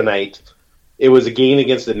lost tonight. It was a game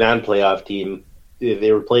against a non-playoff team.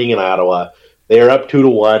 They were playing in Ottawa. They were up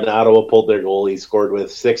 2-1. Ottawa pulled their goalie, scored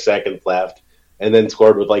with 6 seconds left, and then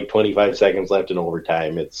scored with like 25 seconds left in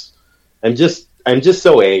overtime. I'm just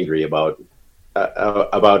so angry about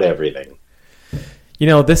everything.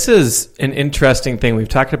 This is an interesting thing. We've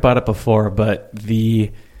talked about it before, but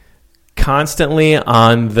the constantly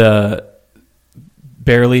on the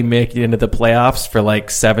barely making it into the playoffs for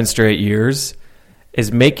like 7 straight years is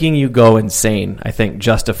making you go insane, I think,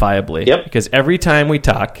 justifiably. Yep. Because every time we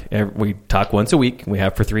talk once a week, we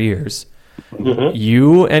have for 3 years, mm-hmm.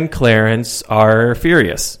 You and Clarence are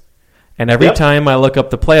furious. And every time I look up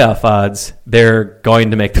the playoff odds, they're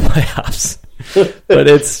going to make the playoffs. But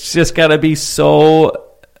it's just got to be so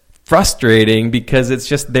frustrating because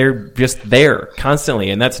they're just there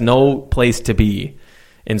constantly, and that's no place to be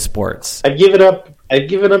in sports. I've given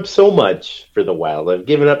up so much for the Wild. I've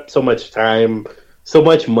given up so much time, so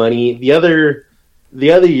much money. The other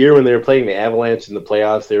year when they were playing the Avalanche in the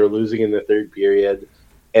playoffs, they were losing in the third period,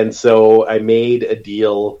 and so I made a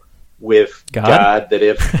deal with God that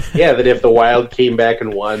if the Wild came back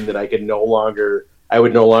and won, that I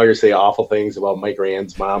would no longer say awful things about Mike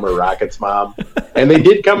Rand's mom or Rocket's mom. And they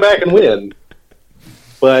did come back and win.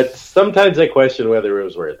 But sometimes I question whether it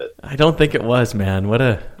was worth it. I don't think it was, man.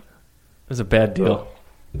 It was a bad deal.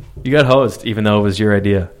 You got hosed, even though it was your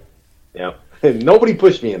idea. Yeah. Nobody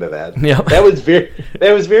pushed me into that. Yeah. That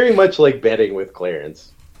was very much like betting with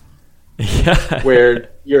Clarence. Yeah.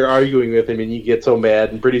 Where you're arguing with him and you get so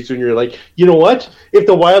mad, and pretty soon you're like, you know what? If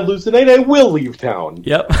the Wild lose tonight, I will leave town.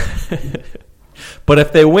 Yep. But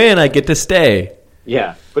if they win, I get to stay.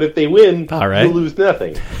 Yeah, but if they win, all right, you lose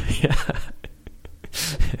nothing. Yeah.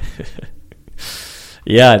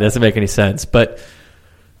 Yeah, it doesn't make any sense. But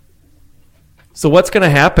so what's going to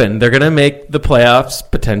happen? They're going to make the playoffs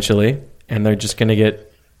potentially, and they're just going to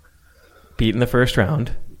get beat in the first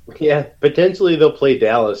round. Yeah, potentially they'll play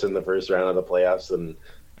Dallas in the first round of the playoffs, and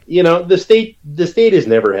the state is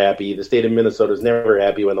never happy. The state of Minnesota is never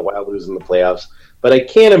happy when the Wild lose in the playoffs. But I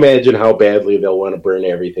can't imagine how badly they'll want to burn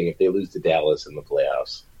everything if they lose to Dallas in the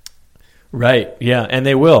playoffs. Right, yeah, and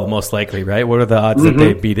they will, most likely, right? What are the odds that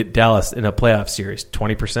they beat Dallas in a playoff series?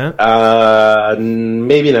 20%?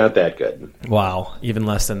 Maybe not that good. Wow, even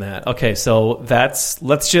less than that. Okay, so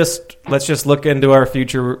let's just look into our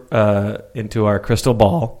future, into our crystal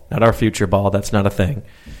ball. Not our future ball, that's not a thing.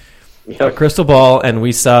 Yep. A crystal ball, and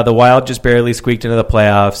we saw the Wild just barely squeaked into the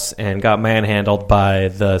playoffs and got manhandled by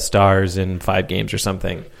the Stars in 5 games or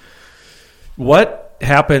something. What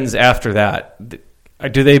happens after that?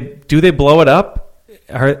 Do they blow it up?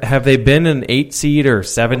 Have they been an 8 seed or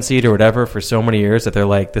 7 seed or whatever for so many years that they're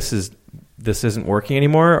like, this isn't working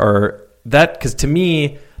anymore? Or that, because to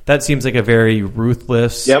me that seems like a very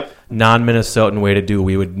ruthless, non-Minnesotan way to do.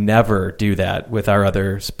 We would never do that with our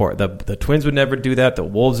other sport. The Twins would never do that. The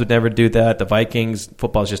Wolves would never do that. The Vikings,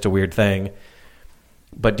 football is just a weird thing.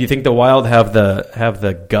 But do you think the Wild have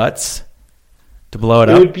the guts to blow it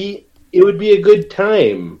up? It would be a good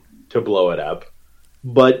time to blow it up,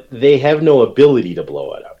 but they have no ability to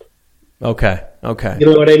blow it up. Okay. You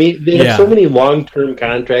know what I mean? They have so many long-term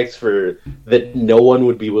contracts that no one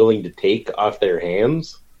would be willing to take off their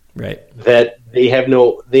hands Right. that they have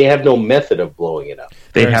no method of blowing it up.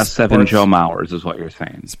 They There's have 7 sports- Joe Mauers, is what you're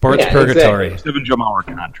saying. Sports Yeah, purgatory. exactly. 7 Joe Mauer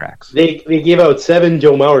contracts. They gave out 7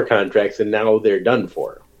 Joe Mauer contracts, and now they're done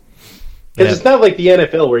for. Because Yeah. it's not like the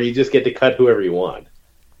NFL where you just get to cut whoever you want.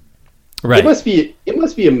 Right. It must be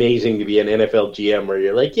amazing to be an NFL GM where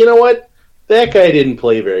you're like, you know what, that guy didn't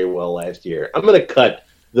play very well last year. I'm going to cut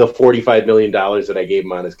the $45 million that I gave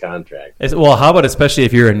him on his contract. Well, how about especially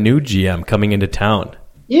if you're a new GM coming into town?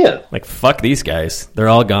 Yeah. Like, fuck these guys. They're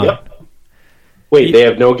all gone. Yep. Wait, they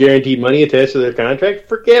have no guaranteed money attached to their contract?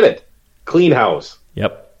 Forget it. Clean house.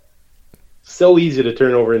 Yep. So easy to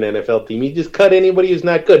turn over an NFL team. You just cut anybody who's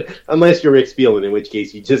not good, unless you're Rick Spielman, in which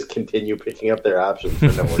case you just continue picking up their options for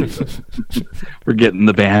no reason. We're getting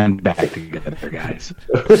the band back together, guys.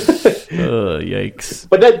 Yikes.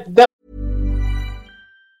 But that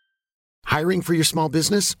Hiring for your small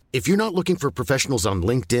business? If you're not looking for professionals on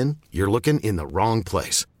LinkedIn, you're looking in the wrong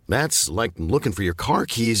place. That's like looking for your car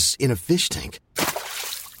keys in a fish tank.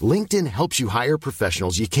 LinkedIn helps you hire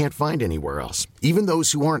professionals you can't find anywhere else, even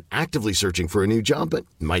those who aren't actively searching for a new job but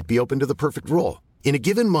might be open to the perfect role. In a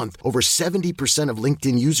given month, over 70% of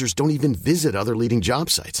LinkedIn users don't even visit other leading job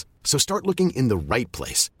sites. So start looking in the right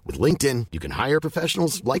place. With LinkedIn, you can hire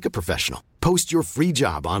professionals like a professional. Post your free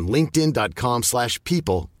job on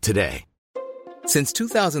linkedin.com/people today. Since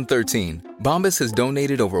 2013, Bombas has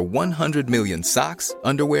donated over 100 million socks,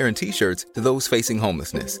 underwear, and T-shirts to those facing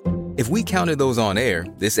homelessness. If we counted those on air,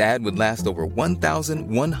 this ad would last over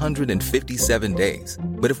 1,157 days.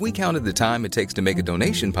 But if we counted the time it takes to make a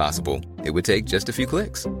donation possible, it would take just a few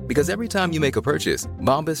clicks. Because every time you make a purchase,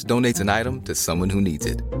 Bombas donates an item to someone who needs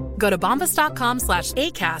it. Go to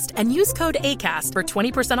bombas.com/ACAST and use code ACAST for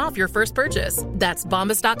 20% off your first purchase. That's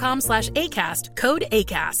bombas.com/ACAST, code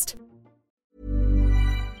ACAST.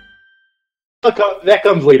 that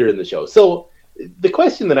comes later in the show. So the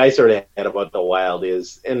question that I sort of had about the Wild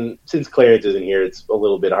is, and since Clarence isn't here, it's a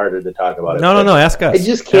little bit harder to talk about it. No. Ask us. I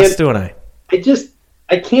just can't. Ask Stu and I.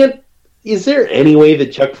 I can't. Is there any way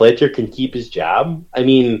that Chuck Fletcher can keep his job? I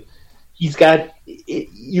mean, he's got.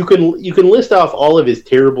 You can list off all of his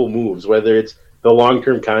terrible moves, whether it's the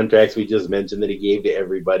long-term contracts we just mentioned that he gave to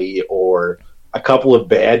everybody, or a couple of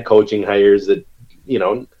bad coaching hires that,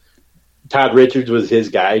 Todd Richards was his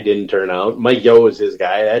guy, didn't turn out. Mike Yeo was his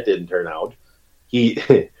guy, that didn't turn out.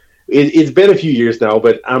 It's been a few years now,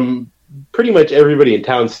 but I'm pretty much everybody in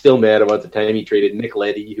town still mad about the time he traded Nick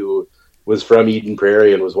Leddy, who was from Eden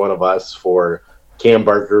Prairie and was one of us, for Cam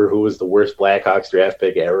Barker, who was the worst Blackhawks draft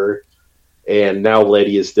pick ever. And now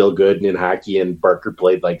Leddy is still good in hockey, and Barker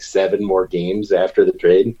played like 7 more games after the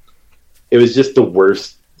trade. It was just the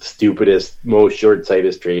worst, stupidest, most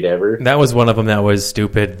short-sighted trade ever. That was one of them that was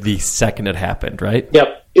stupid the second it happened, right?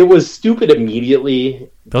 Yep. It was stupid immediately.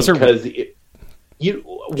 Why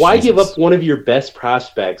give up one of your best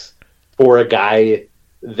prospects for a guy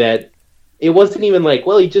that it wasn't even like,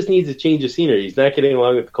 well, he just needs a change of scenery. He's not getting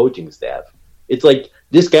along with the coaching staff. It's like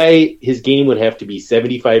this guy, his game would have to be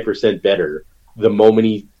 75% better the moment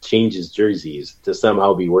he changes jerseys to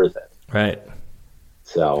somehow be worth it. Right.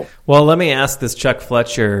 So, well, let me ask this Chuck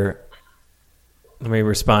Fletcher. Let me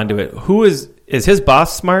respond to it. Who is his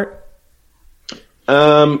boss smart?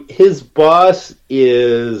 His boss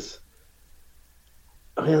is,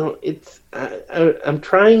 I'm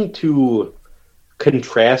trying to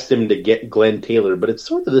contrast him to get Glenn Taylor, but it's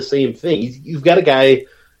sort of the same thing. You've got a guy,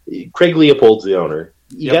 Craig Leopold's the owner.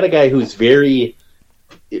 You got a guy who's very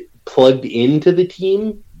plugged into the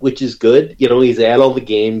team, which is good. He's at all the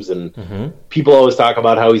games, and people always talk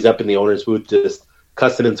about how he's up in the owner's booth just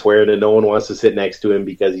cussing and swearing, and no one wants to sit next to him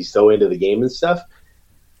because he's so into the game and stuff.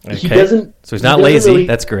 Okay. So he's not lazy.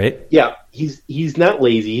 That's great. Yeah, he's not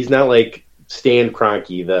lazy. He's not like Stan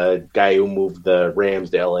Kroenke, the guy who moved the Rams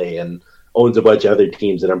to LA and owns a bunch of other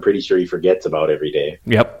teams that I'm pretty sure he forgets about every day.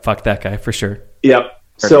 Yep, fuck that guy for sure. Yep.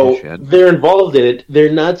 So they're involved in it.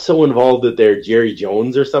 They're not so involved that they're Jerry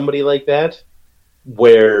Jones or somebody like that,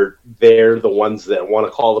 where they're the ones that want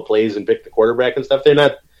to call the plays and pick the quarterback and stuff. They're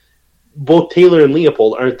not. Both Taylor and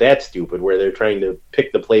Leopold aren't that stupid, where they're trying to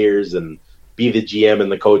pick the players and be the GM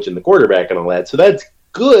and the coach and the quarterback and all that. So that's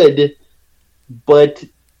good, but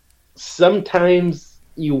sometimes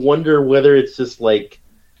you wonder whether it's just like,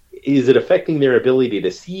 is it affecting their ability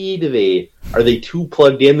to see? Are they too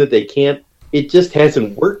plugged in that they can't? It just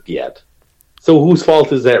hasn't worked yet. So whose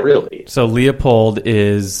fault is that really? So Leopold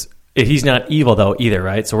he's not evil though either,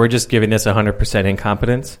 right? So we're just giving this 100%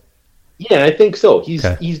 incompetence? Yeah, I think so.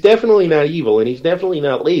 He's definitely not evil, and he's definitely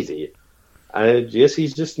not lazy. I guess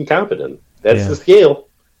he's just incompetent. That's the scale.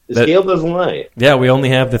 The scale doesn't lie. Yeah, we only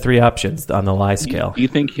have the 3 options on the lie scale. Do you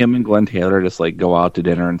think him and Glenn Taylor just like go out to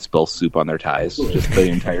dinner and spill soup on their ties just the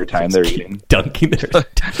entire time they're eating? Dunking their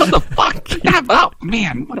What the fuck? Oh,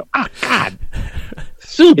 man. Oh, God.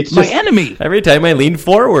 Soup, it's my enemy. Every time I lean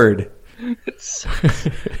forward.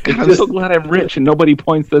 God, I'm so glad I'm rich and nobody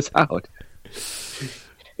points this out.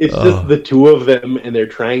 It's just the 2 of them, and they're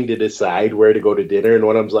trying to decide where to go to dinner. And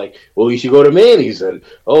one of them's like, well, we should go to Manny's. And,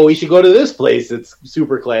 oh, we should go to this place. It's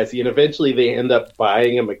super classy. And eventually they end up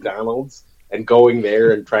buying a McDonald's and going there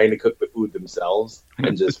and trying to cook the food themselves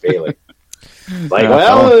and just failing. Like,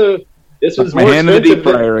 this was more expensive,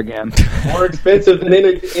 more expensive than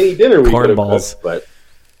any dinner we could have cooked. But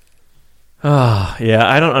yeah,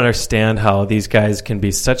 I don't understand how these guys can be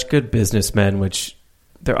such good businessmen, which...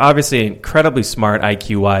 They're obviously incredibly smart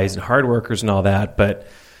IQ-wise and hard workers and all that, but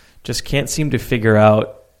just can't seem to figure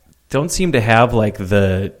out, don't seem to have like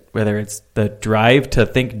whether it's the drive to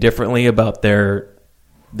think differently about their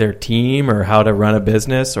team or how to run a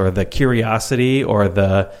business, or the curiosity, or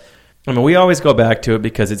we always go back to it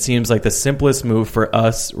because it seems like the simplest move for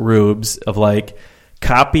us rubes of like,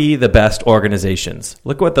 copy the best organizations.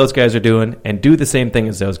 Look what those guys are doing and do the same thing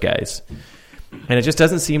as those guys. And it just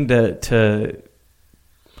doesn't seem to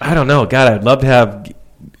I don't know. God, I'd love to have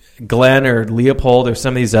Glenn or Leopold or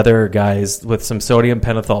some of these other guys with some sodium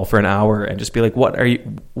pentothal for an hour and just be like,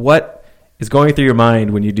 what is going through your mind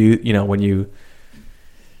when you do,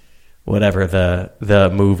 whatever the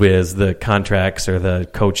move is, the contracts or the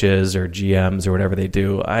coaches or GMs or whatever they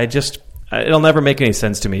do. It'll never make any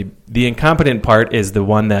sense to me. The incompetent part is the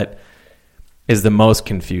one that is the most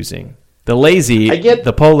confusing. The lazy,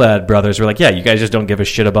 the Polad brothers were like, yeah, you guys just don't give a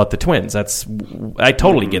shit about the Twins. I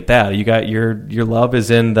totally get that. You got your love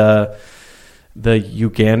is in the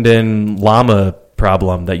Ugandan llama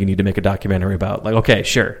problem that you need to make a documentary about. Like, okay,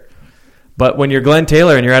 sure. But when you're Glenn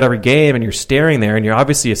Taylor and you're at every game and you're staring there and you're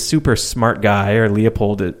obviously a super smart guy, or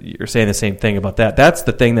Leopold, you're saying the same thing about that. That's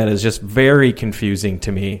the thing that is just very confusing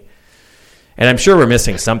to me. And I'm sure we're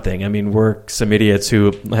missing something. I mean, we're some idiots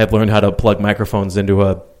who have learned how to plug microphones into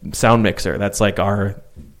a sound mixer. That's like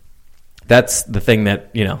that's the thing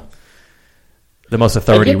that, the most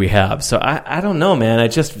authority we have. So I don't know, man. When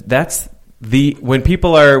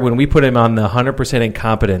we put him on the 100%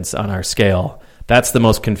 incompetence on our scale, that's the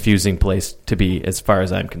most confusing place to be as far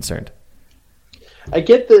as I'm concerned. I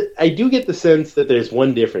do get the sense that there's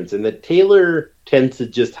one difference, and that Taylor tends to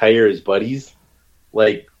just hire his buddies,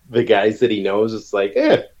 like the guys that he knows. It's like,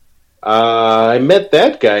 I met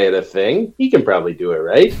that guy at a thing. He can probably do it,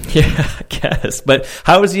 right? Yeah, I guess. But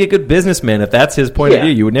how is he a good businessman if that's his point of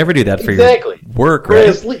view? You would never do that for your work,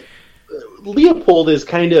 right? Whereas Leopold is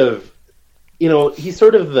kind of, he's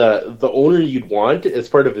sort of the owner you'd want as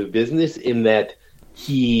part of a business, in that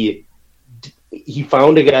he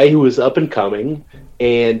found a guy who was up and coming,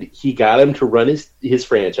 and he got him to run his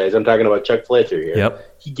franchise. I'm talking about Chuck Fletcher here. Yep.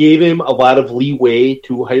 He gave him a lot of leeway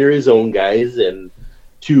to hire his own guys and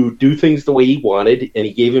to do things the way he wanted, and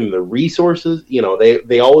he gave him the resources.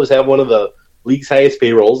 They always have one of the league's highest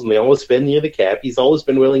payrolls, and they always spend near the cap. He's always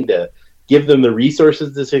been willing to give them the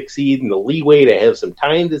resources to succeed and the leeway to have some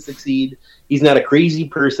time to succeed. He's not a crazy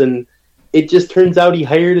person. It just turns out he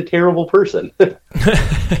hired a terrible person.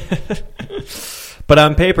 But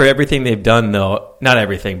on paper, everything they've done, though, not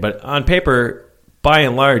everything, but on paper, by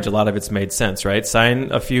and large, a lot of it's made sense, right?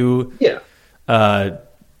 Sign a few,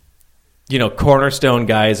 cornerstone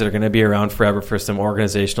guys that are going to be around forever for some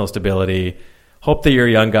organizational stability. Hope that your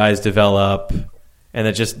young guys develop, and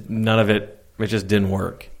it just it just didn't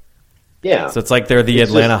work. Yeah. So it's like they're the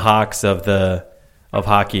Atlanta Hawks of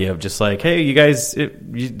hockey, of just like, hey, you guys, you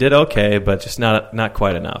did okay, but just not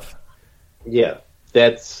quite enough. Yeah,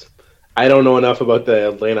 I don't know enough about the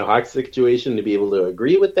Atlanta Hawks situation to be able to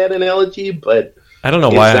agree with that analogy, but I don't know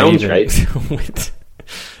why sounds right.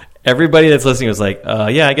 Everybody that's listening was like,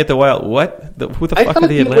 yeah, I get the Wild. What? Who the fuck are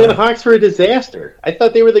the Atlanta Hawks were a disaster. I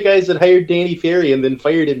thought they were the guys that hired Danny Ferry and then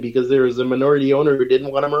fired him because there was a minority owner who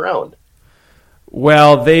didn't want him around.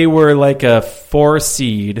 Well, they were like a 4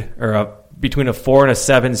 seed, or between a 4 and a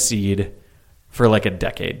 7 seed for like a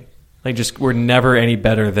decade. Like, just were never any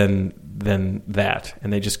better than that,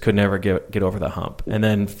 and they just could never get over the hump. And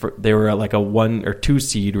then they were like a 1 or 2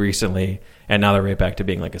 seed recently, and now they're right back to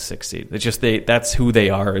being like a 6 seed. It's just that's who they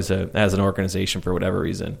are as an organization for whatever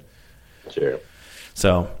reason. Sure.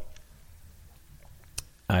 So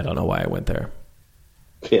I don't know why I went there.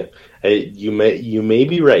 Yeah, you may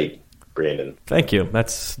be right, Brandon. Thank you.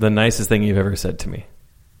 That's the nicest thing you've ever said to me.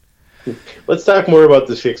 Let's talk more about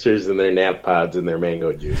the Sixers and their nap pods and their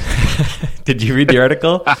mango juice. Did you read the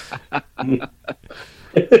article?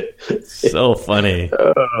 So funny.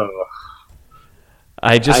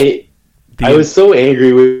 I was so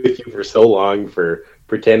angry with you for so long for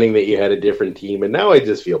pretending that you had a different team, and now I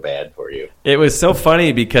just feel bad for you. It was so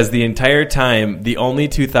funny because the entire time, the only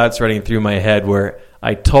two thoughts running through my head were,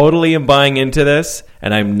 I totally am buying into this,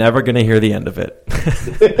 and I'm never going to hear the end of it.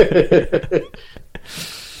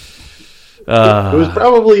 It was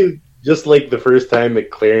probably just like the first time that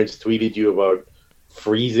Clarence tweeted you about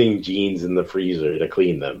freezing jeans in the freezer to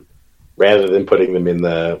clean them, rather than putting them in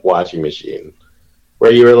the washing machine.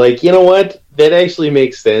 Where you were like, you know what? That actually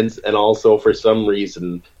makes sense, and also for some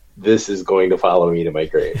reason, this is going to follow me to my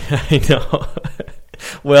grave. I know.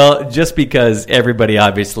 Well, just because everybody,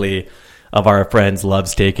 obviously, of our friends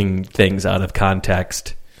loves taking things out of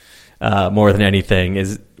context more than anything.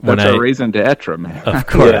 That's a reason to etcha, man. Of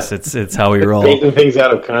course, it's how we roll. Taking things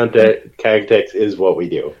out of context is what we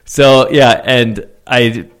do. So, yeah, and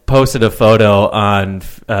I posted a photo on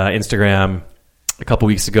Instagram a couple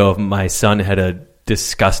weeks ago of my son had a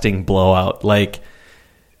disgusting blowout. Like,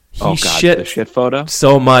 he shit the shit photo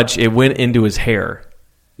so much it went into his hair.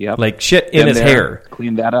 Yep. Like shit in his hair.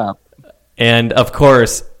 Clean that up. And of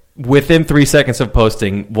course, within 3 seconds of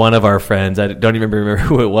posting, one of our friends, I don't even remember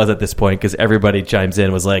who it was at this point because everybody chimes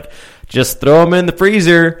in, was like, just throw him in the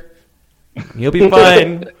freezer. He'll be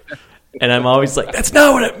fine. And I'm always like, that's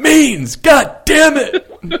not what it means. God damn it.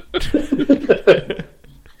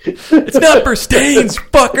 It's not for stains,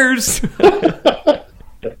 fuckers.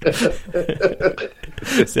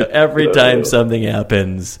 So every time something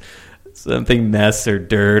happens, something mess or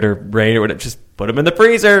dirt or rain or whatever, just put them in the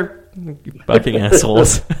freezer, you fucking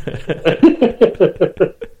assholes.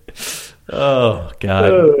 Oh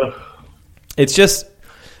God, it's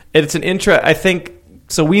an intro. I think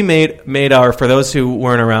so. We made our, for those who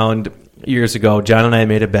weren't around years ago, John and I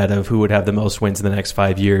made a bet of who would have the most wins in the next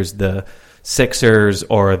 5 years, the Sixers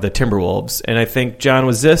or the Timberwolves. And I think, John,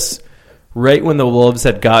 was this right when the Wolves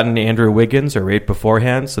had gotten Andrew Wiggins or right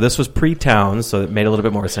beforehand? So this was pre-Towns, so it made a little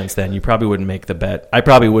bit more sense then. You probably wouldn't make the bet. I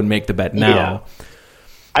probably wouldn't make the bet now. Yeah.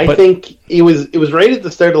 I think it was right at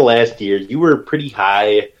the start of last year. You were pretty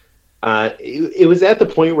high. It was at the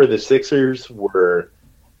point where the Sixers were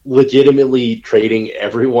legitimately trading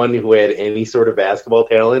everyone who had any sort of basketball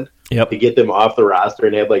talent to get them off the roster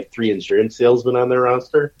and had like 3 insurance salesmen on their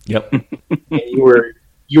roster. Yep. And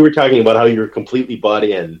you were talking about how you were completely bought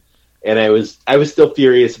in, and I was still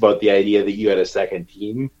furious about the idea that you had a second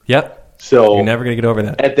team. Yep. So you're never gonna get over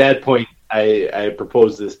that. At that point, I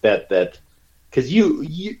proposed this bet that because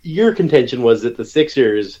your contention was that the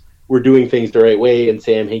Sixers were doing things the right way, and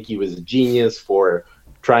Sam Hinkie was a genius for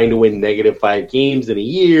trying to win -5 games in a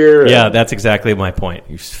year. Yeah, that's exactly my point.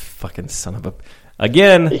 You fucking son of a...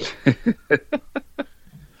 Again.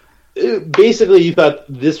 Basically, you thought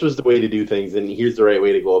this was the way to do things, and here's the right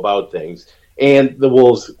way to go about things. And the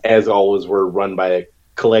Wolves, as always, were run by a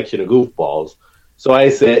collection of goofballs. So I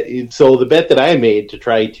said, so the bet that I made to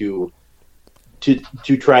try to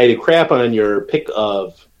crap on your pick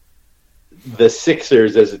of the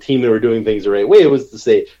Sixers as a team that were doing things the right way was to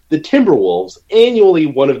say the Timberwolves, annually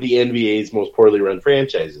one of the NBA's most poorly run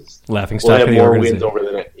franchises, laughing will stock have of the more organization. wins over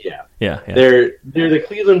the next. Yeah. They're the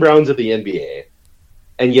Cleveland Browns of the NBA,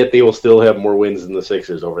 and yet they will still have more wins than the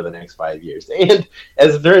Sixers over the next 5 years. And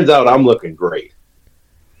as it turns out, I'm looking great.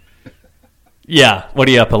 Yeah. What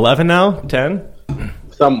are you up, 11 now? 10?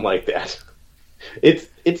 Something like that.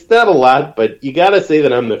 It's not a lot, but you got to say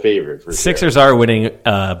that I'm the favorite. For Sixers are winning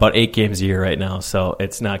about 8 games a year right now, so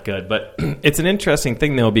it's not good. But it's an interesting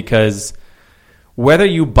thing, though, because whether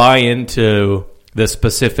you buy into the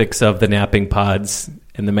specifics of the napping pods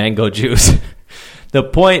and the mango juice, the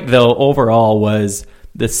point, though, overall was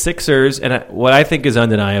the Sixers, and what I think is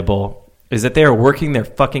undeniable, is that they are working their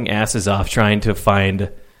fucking asses off trying to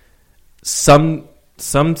find some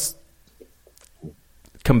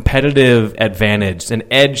competitive advantage, an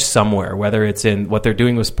edge somewhere, whether it's in what they're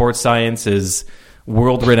doing with sports science, is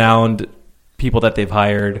world-renowned people that they've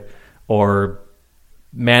hired, or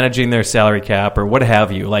managing their salary cap, or what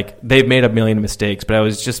have you. Like, they've made a million mistakes,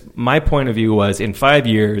 but my point of view was, in 5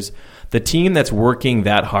 years, the team that's working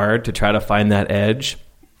that hard to try to find that edge,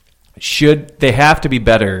 they have to be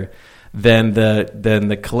better than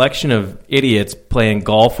the collection of idiots playing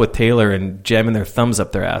golf with Taylor and jamming their thumbs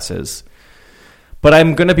up their asses. But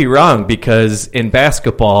I'm going to be wrong, because in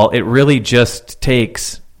basketball, it really just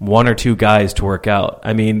takes 1 or 2 guys to work out.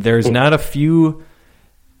 I mean, there's not a few...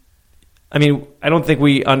 I mean, I don't think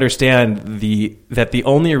we understand that the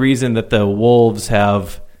only reason that the Wolves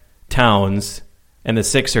have Towns and the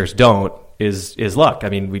Sixers don't is luck. I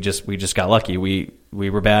mean, we just got lucky. We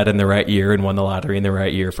were bad in the right year and won the lottery in the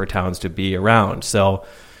right year for Towns to be around. So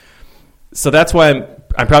that's why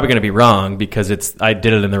I'm probably going to be wrong, because I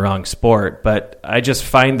did it in the wrong sport. But I just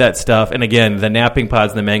find that stuff. And again, the napping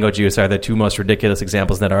pods and the mango juice are the two most ridiculous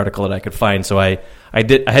examples in that article that I could find. So I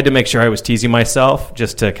had to make sure I was teasing myself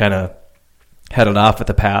just to kind of head it off at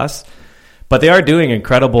the pass. But they are doing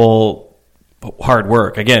incredible hard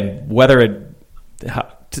work. Again,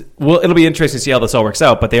 it'll be interesting to see how this all works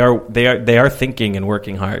out. But they are thinking and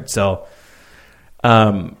working hard. So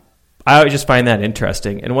I just find that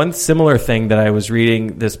interesting. And one similar thing that I was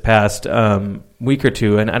reading this past week or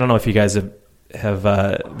two, and I don't know if you guys have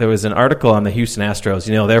there was an article on the Houston Astros.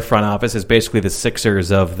 Their front office is basically the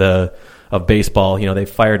Sixers of baseball. They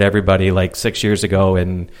fired everybody like 6 years ago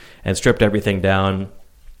and stripped everything down.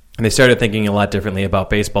 And they started thinking a lot differently about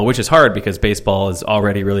baseball, which is hard because baseball is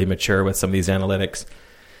already really mature with some of these analytics.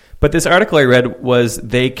 But this article I read was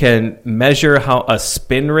they can measure how a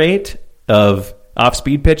spin rate of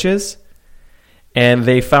off-speed pitches, and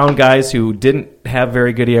they found guys who didn't have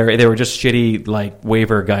very good ERA. They were just shitty, like,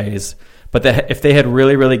 waiver guys. But if they had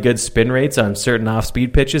really, really good spin rates on certain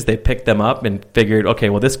off-speed pitches, they picked them up and figured, okay,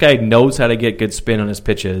 well, this guy knows how to get good spin on his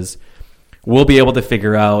pitches. We'll be able to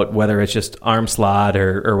figure out whether it's just arm slot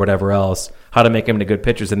or whatever else, how to make him into good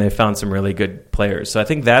pitchers, and they found some really good players. So I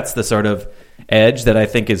think that's the sort of edge that I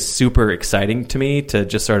think is super exciting to me, to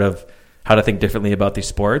just sort of how to think differently about these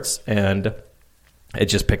sports. And it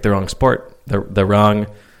just picked the wrong sport, the wrong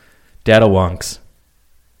data wonks.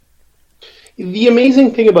 The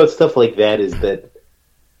amazing thing about stuff like that is that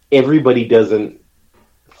everybody doesn't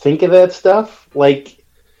think of that stuff. Like,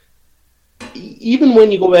 even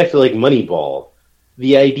when you go back to like Moneyball,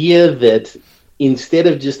 the idea that instead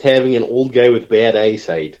of just having an old guy with bad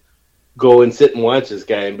eyesight go and sit and watch this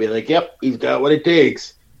guy and be like, yep, he's got what it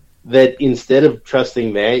takes, that instead of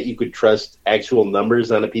trusting that, you could trust actual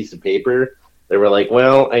numbers on a piece of paper. They were like,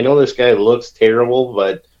 well, I know this guy looks terrible,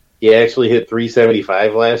 but he actually hit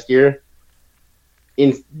 375 last year.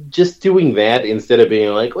 In just doing that instead of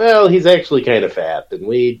being like, well, he's actually kind of fat, and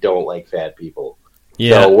we don't like fat people.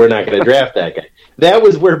 Yeah. So we're not going to draft that guy. That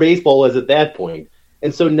was where baseball was at that point.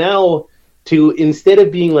 And so now, instead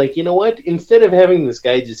of being like, you know what, instead of having this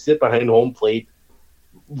guy just sit behind home plate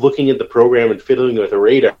looking at the program and fiddling with a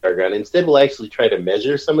radar gun, instead we'll actually try to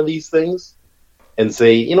measure some of these things and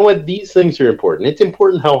say, you know what, these things are important. It's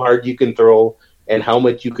important how hard you can throw and how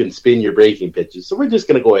much you can spin your breaking pitches. So we're just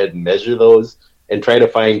going to go ahead and measure those and try to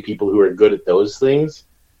find people who are good at those things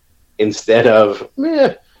instead of,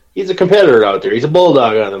 he's a competitor out there. He's a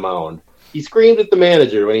bulldog on the mound. He screamed at the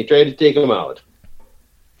manager when he tried to take him out.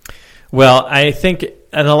 Well, I think,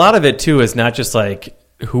 and a lot of it too is not just like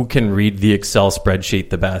who can read the Excel spreadsheet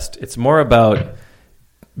the best. It's more about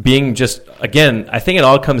being just, again, I think it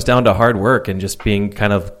all comes down to hard work and just being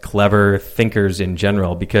kind of clever thinkers in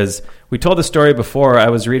general. Because we told the story before. I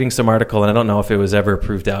was reading some article, and I don't know if it was ever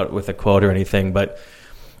proved out with a quote or anything, but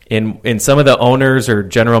in some of the owners or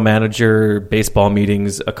general manager baseball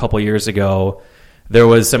meetings a couple years ago, there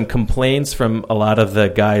was some complaints from a lot of the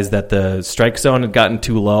guys that the strike zone had gotten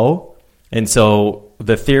too low. And so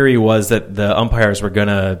the theory was that the umpires were going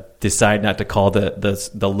to decide not to call the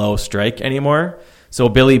low strike anymore. So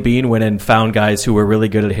Billy Beane went and found guys who were really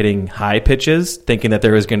good at hitting high pitches, thinking that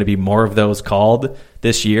there was going to be more of those called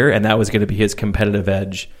this year, and that was going to be his competitive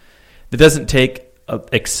edge. It doesn't take an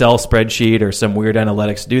Excel spreadsheet or some weird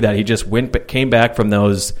analytics to do that. He just came back from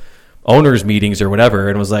those owners' meetings or whatever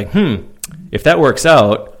and was like, if that works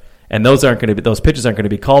out and those pitches aren't going to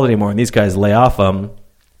be called anymore and these guys lay off them,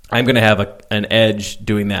 I'm going to have an edge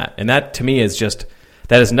doing that. And that, to me,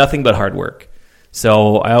 that is nothing but hard work.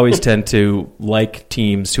 So I always tend to like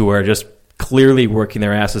teams who are just clearly working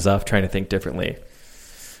their asses off trying to think differently.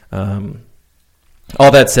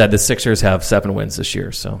 All that said, the Sixers have 7 wins this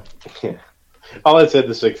year. So, yeah. All that said,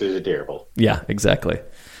 the Sixers are terrible. Yeah, exactly.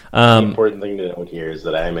 The important thing to note here is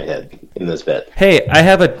that I'm ahead in this bet. Hey, I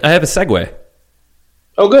have a segue.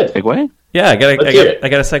 Oh, good. Segue? Yeah, I got a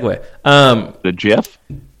segue. The GIF?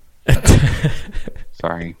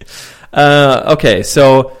 Sorry. Okay,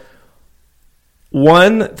 so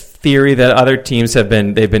one theory that other teams they've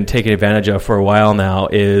been taking advantage of for a while now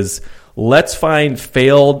is let's find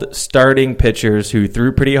failed starting pitchers who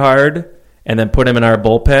threw pretty hard and then put them in our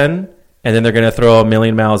bullpen, and then they're going to throw 1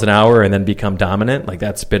 million miles an hour and then become dominant. Like,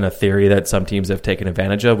 that's been a theory that some teams have taken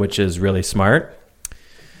advantage of, which is really smart.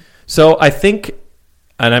 So I think,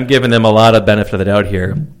 and I'm giving them a lot of benefit of the doubt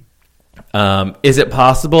here, is it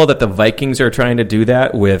possible that the Vikings are trying to do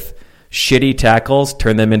that with shitty tackles,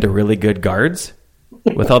 turn them into really good guards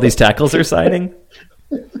with all these tackles they're signing?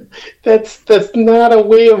 That's not a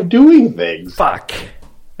way of doing things. Fuck.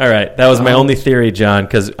 All right, that was my only theory, John,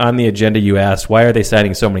 because on the agenda you asked, why are they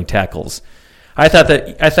signing so many tackles? I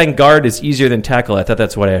think guard is easier than tackle. I thought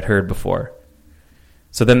that's what I had heard before.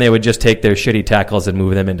 So then they would just take their shitty tackles and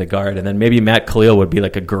move them into guard, and then maybe Matt Khalil would be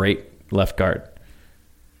like a great left guard.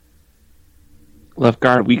 Left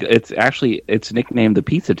guard, it's nicknamed the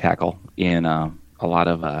pizza tackle in a lot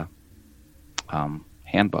of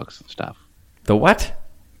handbooks and stuff. The what?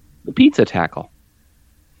 The pizza tackle.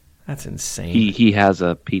 That's insane. He has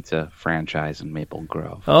a pizza franchise in Maple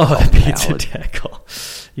Grove. Oh, the pizza tackle.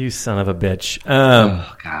 You son of a bitch.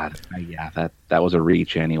 Oh, God. Yeah, that was a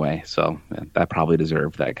reach anyway, so that probably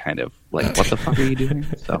deserved that kind of, like, what the fuck are you doing?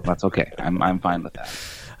 So that's okay. I'm fine with that.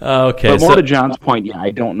 Okay. But more to John's point, yeah,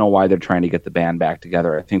 I don't know why they're trying to get the band back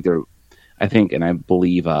together. I think and I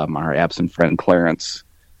believe our absent friend Clarence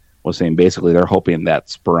was saying basically they're hoping that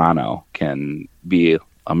Sperano can be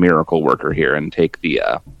a miracle worker here and take the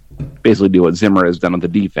basically do what Zimmer has done with the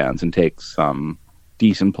defense and take some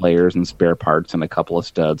decent players and spare parts and a couple of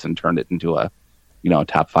studs and turn it into a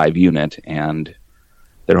top 5 unit, and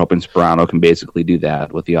they're hoping Sperano can basically do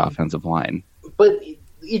that with the offensive line. But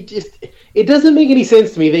it doesn't make any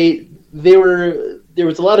sense to me. There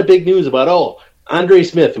was a lot of big news about Andre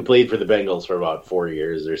Smith, who played for the Bengals for about 4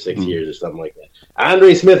 years or 6 years or something like that.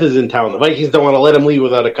 Andre Smith is in town. The Vikings don't want to let him leave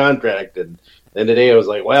without a contract. And then today I was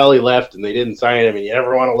like, well, he left and they didn't sign him, and you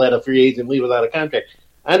never want to let a free agent leave without a contract.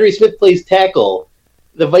 Andre Smith plays tackle.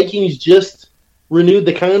 The Vikings just renewed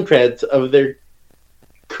the contracts of their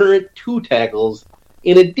current 2 tackles,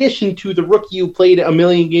 in addition to the rookie who played 1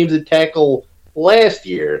 million games at tackle last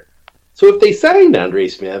year. So if they signed Andre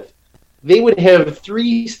Smith, they would have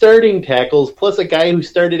 3 starting tackles plus a guy who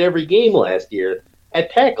started every game last year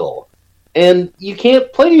at tackle. And you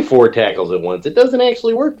can't play 4 tackles at once. It doesn't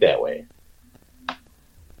actually work that way.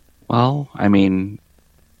 Well, I mean,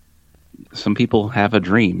 some people have a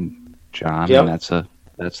dream, John, yep. And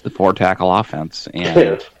that's the 4 tackle offense.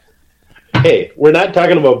 And hey, we're not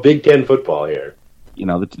talking about Big Ten football here.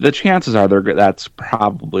 The chances are that's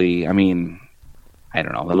probably, I mean, I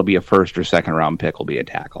don't know. It'll be a first or second round pick. Will be a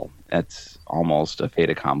tackle. That's almost a fait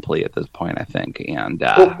accompli at this point, I think. And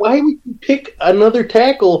but why would you pick another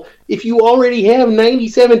tackle if you already have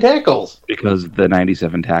 97 tackles? Because the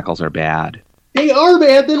 97 tackles are bad. They are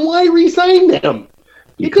bad. Then why re-sign them?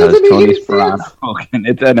 Because it doesn't Tony make any sense.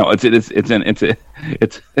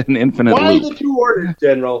 It's an infinite. Why loop. the 2 orders,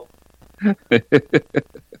 General?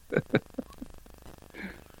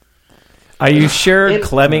 Are you sure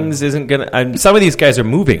Clemmings isn't going to... some of these guys are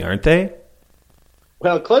moving, aren't they?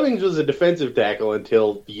 Well, Clemmings was a defensive tackle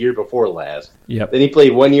until the year before last. Yep. Then he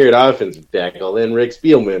played 1 year at offensive tackle. Then Rick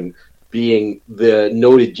Spielman, being the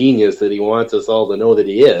noted genius that he wants us all to know that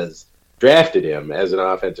he is, drafted him as an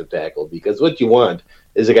offensive tackle, because what you want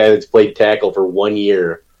is a guy that's played tackle for 1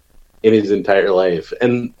 year in his entire life.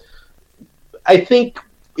 And I think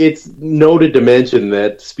it's noted to mention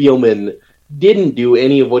that Spielman didn't do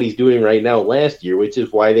any of what he's doing right now last year, which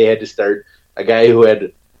is why they had to start a guy who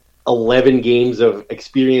had 11 games of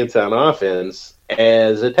experience on offense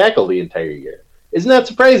as a tackle the entire year. It's not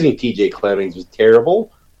surprising TJ Clemmings was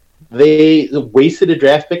terrible. They wasted a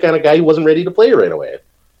draft pick on a guy who wasn't ready to play right away.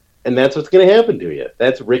 And that's what's going to happen to you.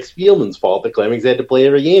 That's Rick Spielman's fault that Clemmings had to play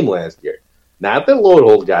every game last year. Not that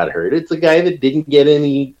Lodeholt got hurt. It's a guy that didn't get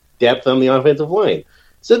any depth on the offensive line.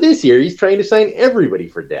 So this year, he's trying to sign everybody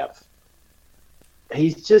for depth.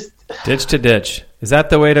 He's just... Ditch to ditch. Is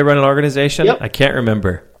that the way to run an organization? Yep. I can't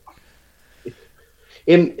remember.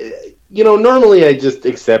 And, normally I just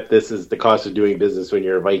accept this as the cost of doing business when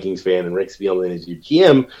you're a Vikings fan and Rick Spielman is your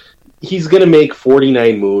GM. He's going to make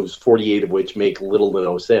 49 moves, 48 of which make little to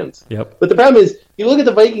no sense. Yep. But the problem is, you look at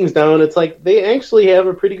the Vikings now, and it's like they actually have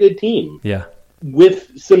a pretty good team. Yeah.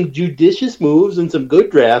 With some judicious moves and some good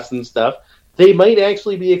drafts and stuff, they might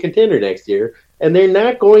actually be a contender next year. And they're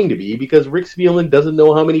not going to be because Rick Spielman doesn't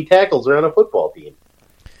know how many tackles are on a football team.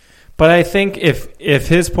 But I think if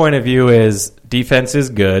his point of view is defense is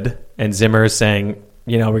good, and Zimmer is saying,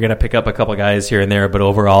 we're going to pick up a couple guys here and there, but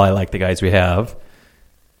overall I like the guys we have.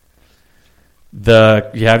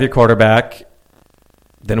 You have your quarterback,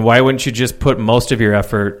 then why wouldn't you just put most of your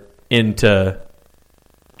effort into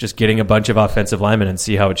just getting a bunch of offensive linemen and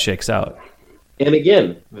see how it shakes out? And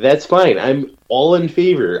again, that's fine. I'm all in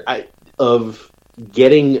favor of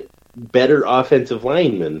getting better offensive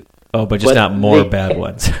linemen. Oh, but not more bad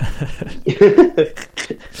ones.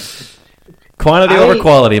 Quantity over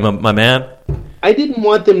quality, my man. I didn't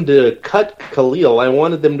want them to cut Khalil. I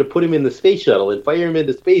wanted them to put him in the space shuttle and fire him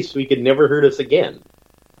into space so he could never hurt us again.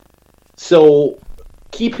 So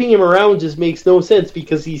keeping him around just makes no sense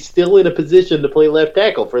because he's still in a position to play left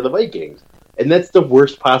tackle for the Vikings. And that's the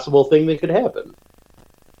worst possible thing that could happen.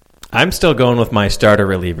 I'm still going with my starter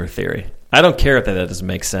reliever theory. I don't care if that doesn't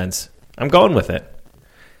make sense. I'm going with it.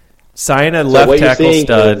 Sign a left tackle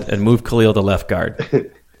stud and move Khalil to left guard.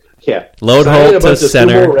 Yeah. Load Holt to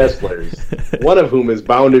center. Sumo wrestlers, one of whom is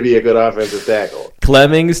bound to be a good offensive tackle.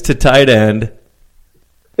 Clemmings to tight end.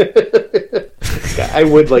 I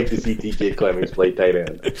would like to see TK Clemmings play tight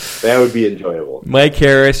end. That would be enjoyable. Mike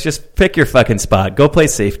Harris, just pick your fucking spot. Go play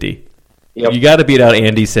safety. Yep. You got to beat out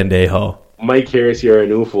Andy Sendejo. Mike Harris, you're a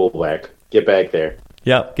new fullback. Get back there.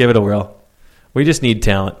 Yep, give it a whirl. We just need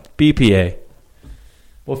talent. BPA.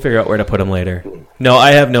 We'll figure out where to put them later. No,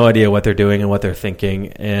 I have no idea what they're doing and what they're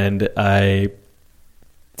thinking, and I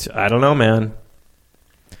don't know, man.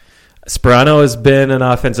 Sperano has been an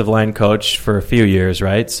offensive line coach for a few years,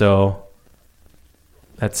 right? So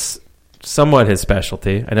that's somewhat his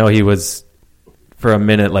specialty. I know he was, for a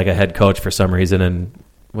minute, like a head coach for some reason and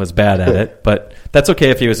was bad at it, but that's okay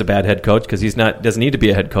if he was a bad head coach because doesn't need to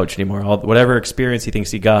be a head coach anymore. Whatever experience he thinks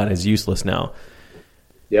he got is useless now.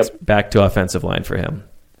 Yep. It's back to offensive line for him.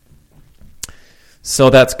 So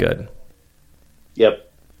that's good. Yep.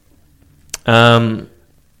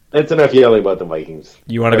 That's enough yelling about the Vikings.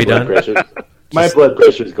 You want to be done? My blood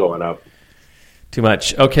pressure's going up. Too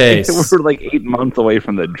much. Okay. We're like 8 months away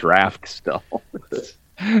from the draft still.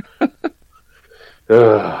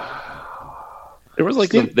 There was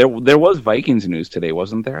there was Vikings news today,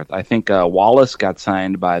 wasn't there? I think Wallace got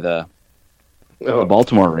signed by the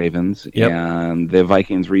Baltimore Ravens, and the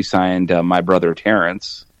Vikings re-signed my brother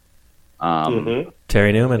Terrence,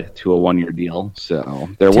 Terry Newman, to a 1-year deal. So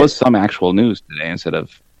there was some actual news today instead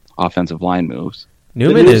of offensive line moves.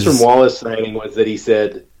 The news from Wallace signing was that he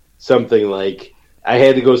said something like, "I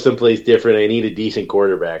had to go someplace different. I need a decent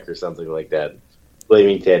quarterback," or something like that,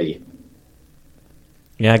 blaming Teddy.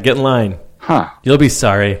 Yeah, get in line. Huh. You'll be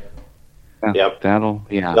sorry. Yep. That'll,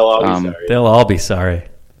 yeah. They'll all be sorry. They'll all be sorry.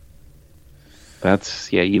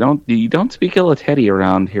 That's, you don't speak ill of Teddy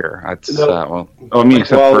around here. That's, No.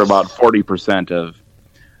 Except for about 40% of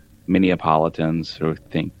Minneapolitans who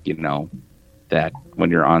think, that when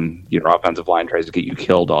you're on your offensive line tries to get you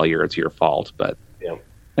killed all year, it's your fault. But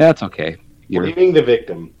that's okay. Blaming the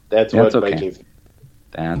victim. That's what okay. Vikings.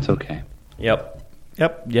 That's okay. Yep.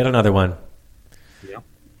 Yet another one. Yep.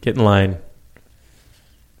 Get in line.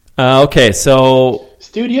 Okay, so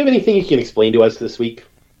Stu, do you have anything you can explain to us this week?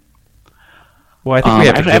 Well, I think we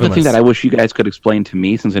have to I have a thing that I wish you guys could explain to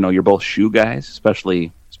me, since I know you're both shoe guys,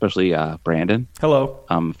 especially Brandon. Hello.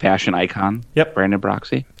 Fashion icon. Yep. Brandon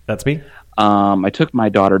Broxy. That's me. I took my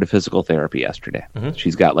daughter to physical therapy yesterday. Mm-hmm.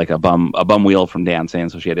 She's got like a bum wheel from dancing,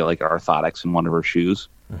 so she had like orthotics in one of her shoes.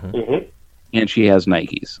 Mm-hmm. And she has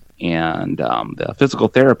Nikes. And the physical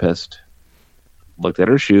therapist looked at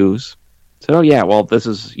her shoes, said, "Oh yeah, well this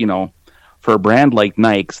is, for a brand like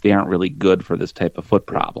Nikes, they aren't really good for this type of foot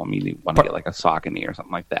problem. You want to get like a Saucony or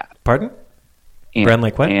something like that." Pardon? And, brand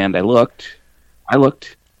like what? And I looked,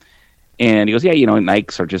 and he goes, "Yeah,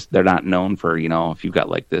 Nikes are they're not known for, if you've got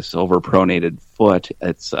like this overpronated foot,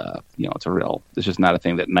 it's it's just not a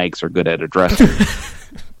thing that Nikes are good at addressing."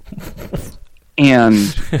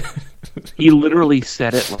 And he literally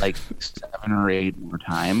said it like 7 or 8 more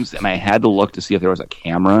times, and I had to look to see if there was a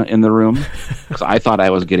camera in the room because I thought I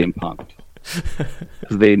was getting punked.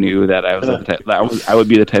 Because they knew that I would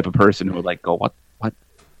be the type of person who would like go, "What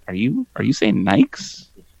are you saying Nikes?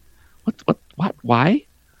 What? Why?"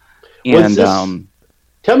 And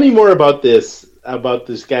tell me more about this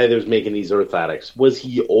guy that was making these orthotics. Was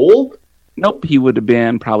he old? Nope, he would have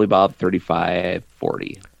been probably about 35,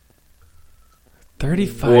 40.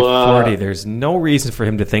 35, 40. There's no reason for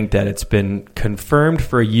him to think that. It's been confirmed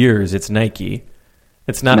for years it's Nike.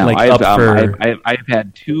 It's not I've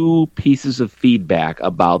had 2 pieces of feedback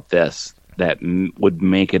about this that would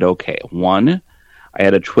make it okay. One, I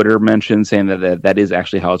had a Twitter mention saying that is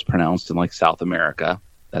actually how it's pronounced in like South America.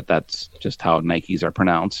 That's just how Nikes are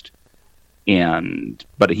pronounced.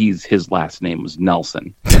 But his last name was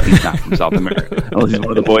Nelson. He's not from South America. He's one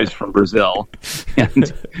of the boys from Brazil,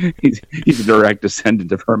 and he's a direct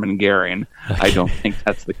descendant of Hermann Goering. I don't think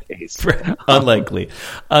that's the case. Unlikely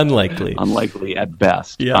at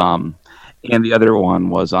best. Yeah. And the other one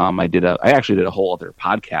was I actually did a whole other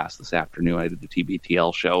podcast this afternoon. I did the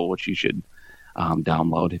TBTL show, which you should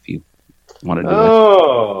download if you want to do it.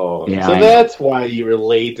 Oh, yeah, so that's why you were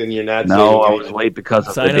late and you're not. No, I was late because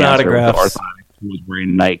of sign the autographs. Orthotics who was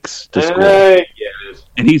wearing Nikes to school. I get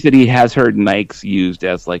And he said he has heard Nikes used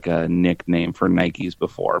as like a nickname for Nikes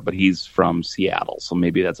before, but he's from Seattle, so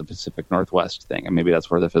maybe that's a Pacific Northwest thing, and maybe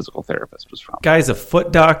that's where the physical therapist was from. Guy's a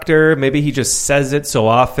foot doctor. Maybe he just says it so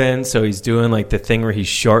often, so he's doing like the thing where he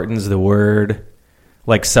shortens the word,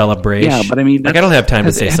 like celebration. Yeah, but I mean, like I don't have time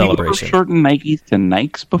to say celebration. Have you ever shortened Nikes to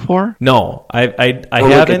Nikes before? No, I or haven't.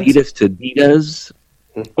 Like Adidas to Adidas,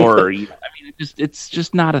 or I mean, it's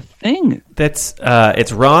just not a thing. That's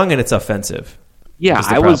it's wrong and it's offensive. Yeah, it's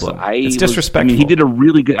disrespectful. I mean, he did a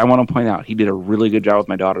really good. I want to point out he did a really good job with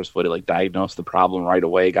my daughter's foot. He like diagnosed the problem right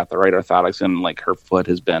away, got the right orthotics, and like her foot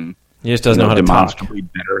has been he just doesn't know how to demonstrably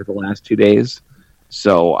better the last 2 days.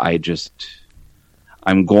 So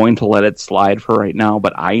I'm going to let it slide for right now.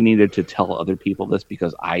 But I needed to tell other people this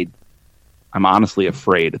because I'm honestly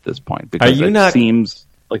afraid at this point because seems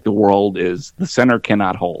like the center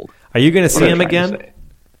cannot hold. Are you going to see him again?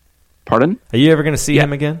 Pardon? Are you ever going to see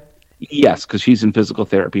him again? Yes, because she's in physical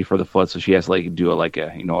therapy for the foot, so she has to like do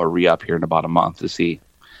a re-up here in about a month to see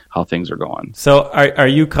how things are going. So are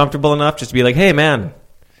you comfortable enough just to be like, hey man,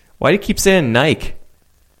 why do you keep saying Nike?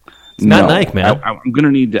 It's not Nike, man. I'm gonna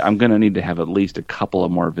need to have at least a couple of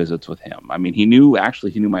more visits with him. I mean, he knew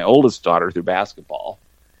my oldest daughter through basketball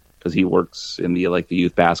because he works in the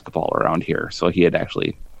youth basketball around here, so he had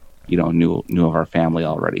actually knew of our family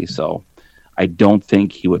already. So I don't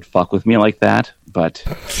think he would fuck with me like that, but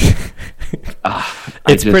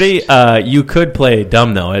it's pretty. You could play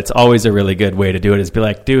dumb though. It's always a really good way to do it. Is be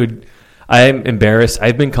like, dude, I'm embarrassed.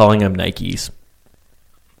 I've been calling them Nikes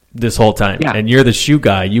this whole time, and you're the shoe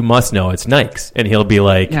guy. You must know it's Nikes, and he'll be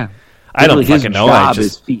like, I don't fucking know.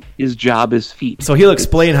 His job is feet. So he'll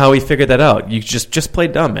explain how he figured that out. You just play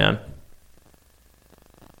dumb, man.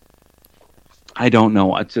 I don't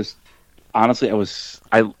know. It's just honestly,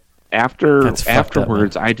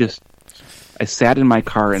 afterwards, I sat in my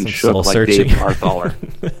car and shook like searching. Dave Bartholer,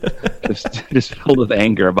 just filled with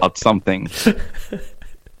anger about something.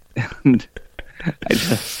 And I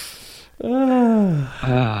just,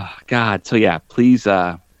 God. So yeah, please,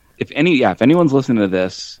 if anyone's listening to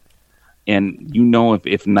this, and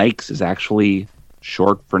if Nikes is actually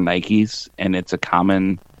short for Nikes, and it's a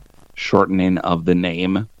common shortening of the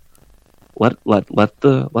name, let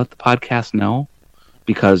the podcast know.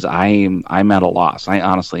 Because I'm at a loss. I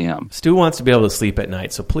honestly am. Stu wants to be able to sleep at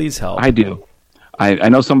night, so please help. I do. I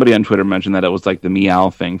know somebody on Twitter mentioned that it was like the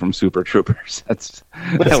meow thing from Super Troopers.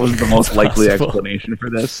 That was the most likely explanation for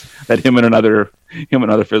this. That him and another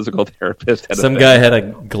physical therapist had some guy had a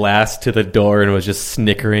glass to the door and was just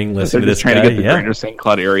snickering listening to this trying guy. to get the Greater St.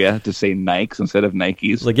 Cloud area to say Nikes instead of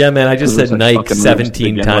Nikes. Like, yeah, man, I just said Nike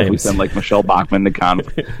 17 times. Like we send like Michelle Bachmann to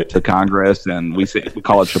Congress, and we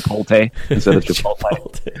call it Chipoltay instead of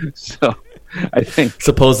Chipotle. So I think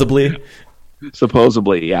supposedly,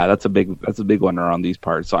 yeah, that's a big one around these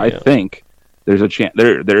parts. So I think there's a chance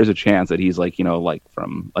there is a chance that he's like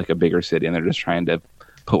from like a bigger city, and they're just trying to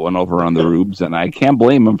put one over on the rubes, and I can't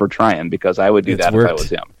blame him for trying because I would do that if I was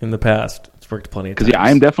him. In the past, it's worked plenty of times. Because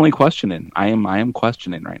I am definitely questioning. I am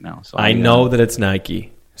questioning right now. So I know that it's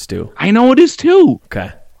Nike, Stu. I know it is too.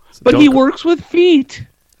 Okay, but he works with feet.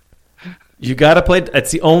 You gotta play.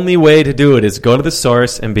 That's the only way to do it. Is go to the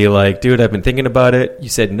source and be like, dude, I've been thinking about it. You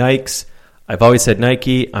said Nikes. I've always said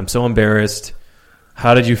Nike. I'm so embarrassed.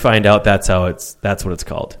 How did you find out that's what it's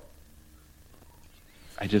called?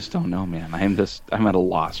 I just don't know, man. I'm at a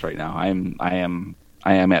loss right now. I am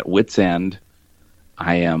at wit's end.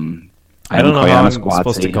 I don't know how I'm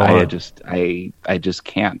supposed to go on. I just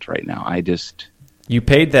can't right now. You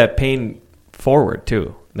paid that pain forward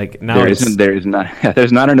too. Like now there's not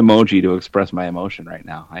an emoji to express my emotion right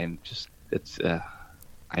now. I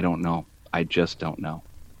don't know. I just don't know.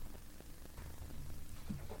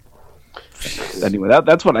 Anyway,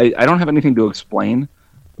 that's what I don't have anything to explain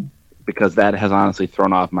because that has honestly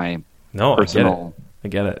thrown off my personal. I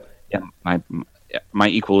get it. Yeah, my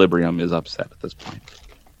equilibrium is upset at this point.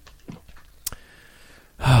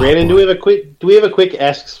 Brandon, do we have a quick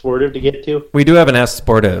Ask Sportive to get to? We do have an Ask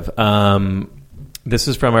Sportive. This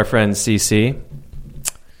is from our friend CC.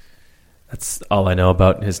 That's all I know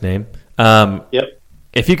about his name. Yep.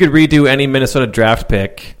 If you could redo any Minnesota draft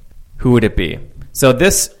pick, who would it be? So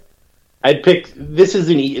I'd pick. This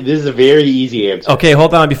is a very easy answer. Okay,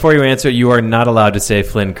 hold on. Before you answer, you are not allowed to say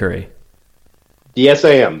Flynn Curry. Yes,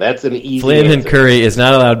 I am. That's an easy Flynn answer. and Curry is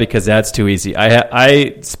not allowed because that's too easy.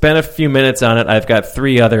 I spent a few minutes on it. I've got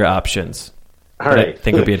 3 other options. All right. I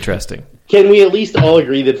think would be interesting. Can we at least all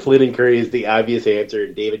agree that Flynn and Curry is the obvious answer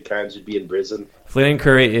and David Kahn should be in prison? Flynn and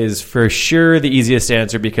Curry is for sure the easiest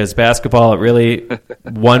answer because basketball, it really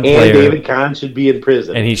one player. And David Kahn should be in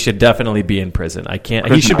prison. And he should definitely be in prison.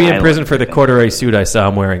 He should be in prison for the corduroy suit I saw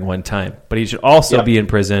him wearing one time. But he should also be in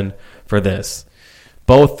prison for this.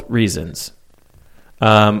 Both reasons.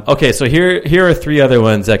 Okay, so here are three other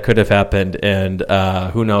ones that could have happened, and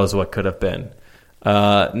who knows what could have been.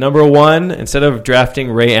 Number one, instead of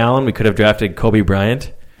drafting Ray Allen, we could have drafted Kobe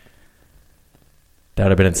Bryant. That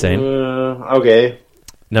would have been insane. Okay.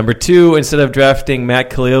 Number two, instead of drafting Matt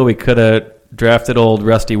Khalil, we could have drafted old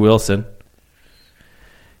Rusty Wilson.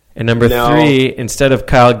 And number three, instead of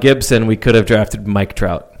Kyle Gibson, we could have drafted Mike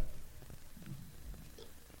Trout.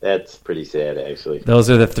 That's pretty sad, actually. Those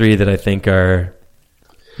are the three that I think are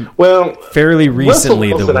fairly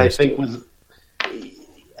recently Russell Wilson, the worst.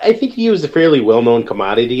 I think he was a fairly well-known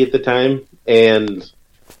commodity at the time, and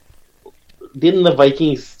didn't the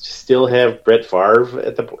Vikings still have Brett Favre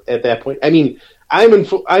at that point? I mean, I'm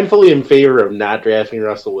fully in favor of not drafting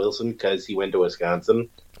Russell Wilson because he went to Wisconsin.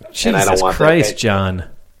 Jesus and I don't want Christ, John!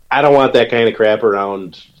 I don't want that kind of crap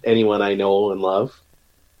around anyone I know and love.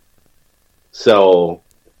 So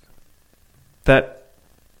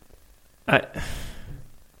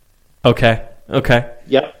okay.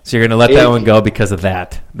 Yep. So you're going to let that one go because of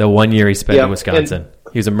that. The 1 year he spent in Wisconsin.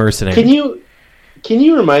 He was a mercenary. Can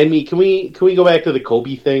you remind me, can we go back to the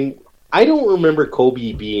Kobe thing? I don't remember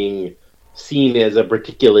Kobe being seen as a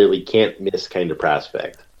particularly can't-miss kind of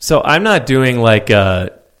prospect. So I'm not doing like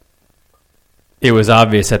it was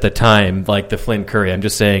obvious at the time, like the Flynn Curry. I'm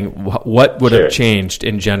just saying what would have changed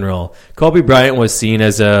in general. Kobe Bryant was seen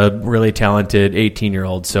as a really talented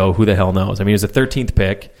 18-year-old, so who the hell knows? I mean, he was a 13th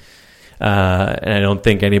pick. And I don't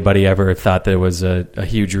think anybody ever thought that it was a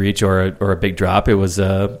huge reach or a big drop. It was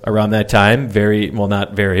around that time,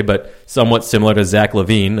 not very, but somewhat similar to Zach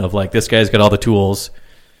LaVine of like, this guy's got all the tools.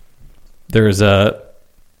 There's a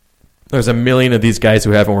million of these guys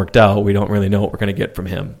who haven't worked out. We don't really know what we're going to get from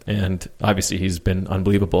him. And obviously he's been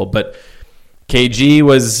unbelievable. But KG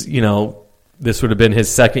was, this would have been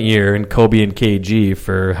his second year, and Kobe and KG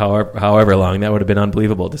for however long. That would have been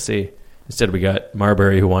unbelievable to see. Instead, we got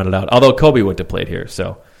Marbury, who wanted out. Although Kobe wouldn't have played here,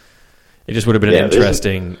 so it just would have been an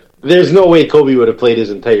interesting... There's no way Kobe would have played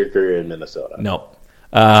his entire career in Minnesota. No.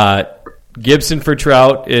 Gibson for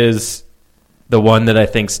Trout is the one that I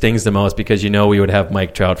think stings the most because we would have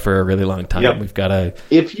Mike Trout for a really long time. Yep. We've got to...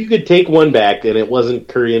 If you could take one back and it wasn't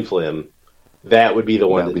Curry and Flynn, that would be the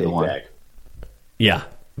one to take back. Yeah.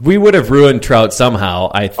 We would have ruined Trout somehow,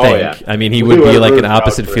 I think. Oh, yeah. I mean, he would be like an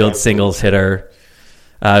opposite field singles hitter.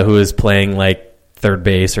 Who is playing like third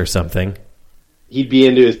base or something. He'd be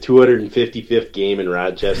into his 255th game in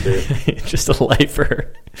Rochester. Just a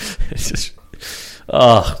lifer. It's just,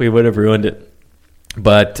 we would have ruined it.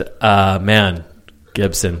 But, man,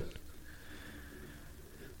 Gibson.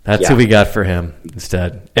 That's who we got for him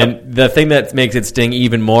instead. And the thing that makes it sting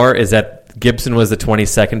even more is that Gibson was the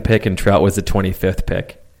 22nd pick and Trout was the 25th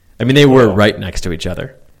pick. I mean, they were right next to each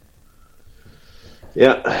other.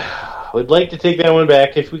 Yeah. We'd like to take that one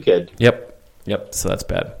back if we could. Yep. So that's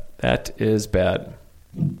bad. That is bad.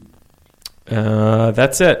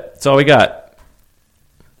 That's it. That's all we got.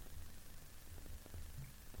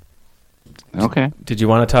 Okay. Did you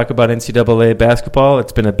want to talk about NCAA basketball?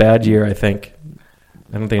 It's been a bad year, I think.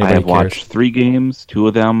 I don't think anybody cares. I have watched 3 games. 2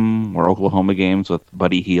 of them were Oklahoma games with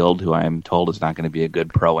Buddy Hield, who I'm told is not going to be a good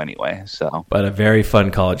pro anyway. But a very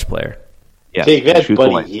fun college player. Yeah. Take that,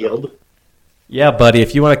 Buddy Hield. Yeah, buddy,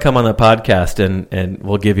 if you want to come on the podcast and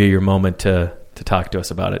we'll give you your moment to talk to us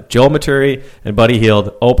about it. Joel Maturi and Buddy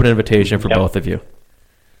Hield, open invitation for both of you.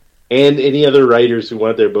 And any other writers who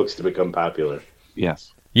want their books to become popular.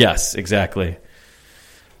 Yes. Yes, exactly.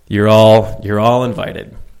 You're all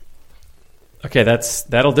invited. Okay,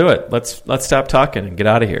 that'll do it. Let's stop talking and get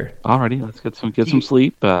out of here. Alrighty, let's get some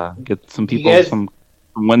sleep, get some people some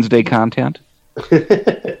Wednesday content.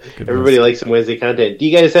 Everybody likes some Wednesday content. Do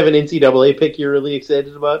you guys have an NCAA pick you're really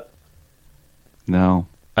excited about? No.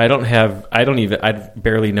 I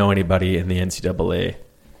barely know anybody in the NCAA.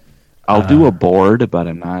 I'll do a board, but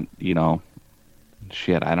I'm not, I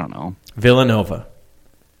don't know. Villanova.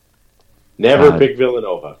 Never pick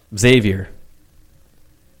Villanova. Xavier.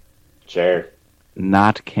 Sure.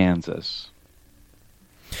 Not Kansas.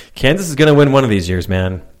 Kansas is going to win one of these years,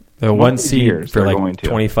 man. They're one seed for like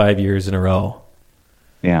 25 years in a row.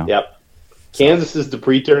 Yeah. Yep. Kansas is the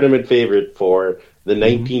pre-tournament favorite for the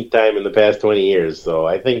 19th time in the past 20 years. So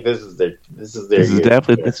I think this is their This is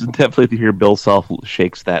definitely the year Bill Self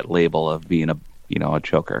shakes that label of being a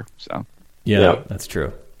choker. So yeah, that's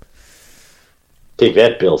true. Take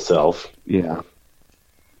that, Bill Self. Yeah.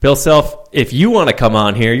 Bill Self, if you want to come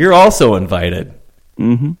on here, you're also invited.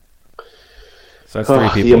 Mm-hmm. So that's 3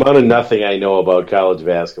 people. The amount of nothing I know about college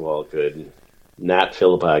basketball could not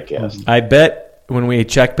fill a podcast. I bet when we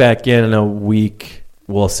check back in a week,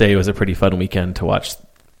 we'll say it was a pretty fun weekend to watch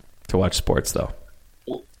sports, though.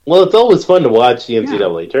 Well, it's always fun to watch the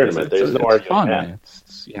NCAA tournament. There's no argument.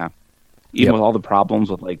 Fun. Even with all the problems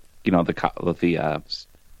with the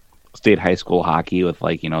state high school hockey, with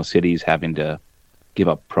cities having to give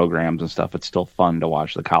up programs and stuff, it's still fun to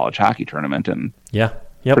watch the college hockey tournament. And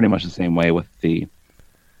pretty much the same way with the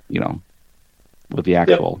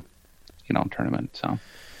actual tournament. So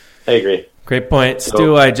I agree. Great point,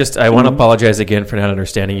 Stu. I want to apologize again for not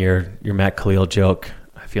understanding your Matt Khalil joke.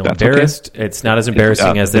 I feel embarrassed. Okay. It's not as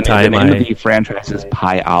embarrassing as the time the name of the franchise is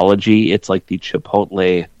Pieology. It's like the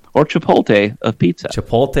Chipoltay of Pizza.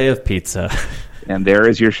 Chipoltay of Pizza. And there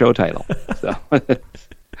is your show title. So.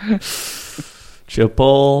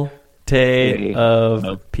 Chipoltay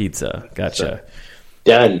of Pizza. Gotcha.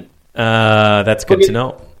 Done. That's good to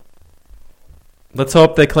know. Let's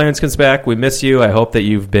hope that Clarence comes back. We miss you. I hope that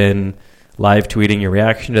you've been live tweeting your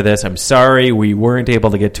reaction to this. I'm sorry we weren't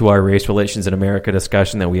able to get to our race relations in America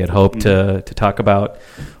discussion that we had hoped to talk about.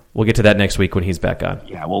 We'll get to that next week when he's back on.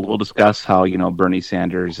 Yeah, we'll discuss how Bernie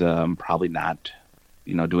Sanders probably not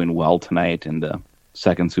doing well tonight, and the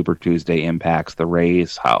second Super Tuesday impacts the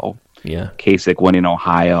race. How Kasich winning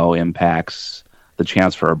Ohio impacts the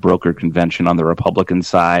chance for a brokered convention on the Republican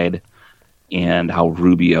side, and how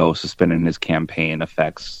Rubio suspending his campaign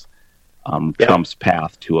affects Trump's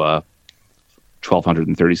path to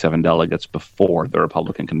 1,237 delegates before the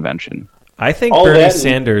Republican convention. I think Bernie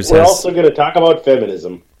Sanders We're also going to talk about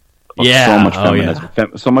feminism. So much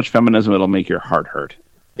feminism. So much feminism it'll make your heart hurt.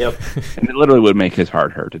 Yep. And it literally would make his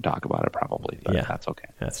heart hurt to talk about it, probably. But that's okay.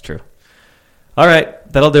 That's true. All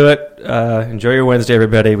right. That'll do it. Enjoy your Wednesday,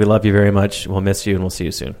 everybody. We love you very much. We'll miss you, and we'll see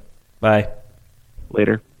you soon. Bye.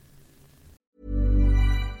 Later.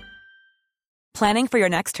 Planning for your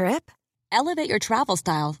next trip? Elevate your travel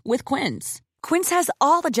style with Quince. Quince has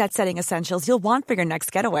all the jet-setting essentials you'll want for your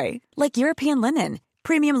next getaway, like European linen,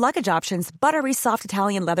 premium luggage options, buttery soft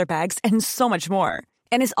Italian leather bags, and so much more.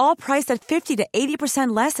 And is all priced at 50 to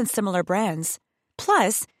 80% less than similar brands.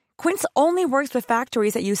 Plus, Quince only works with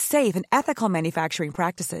factories that use safe and ethical manufacturing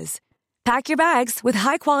practices. Pack your bags with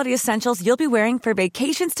high-quality essentials you'll be wearing for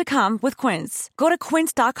vacations to come with Quince. Go to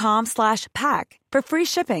quince.com/pack for free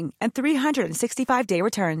shipping and 365-day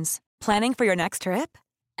returns. Planning for your next trip?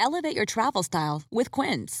 Elevate your travel style with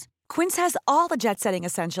Quince. Quince has all the jet-setting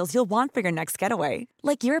essentials you'll want for your next getaway,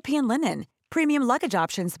 like European linen, premium luggage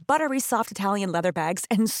options, buttery soft Italian leather bags,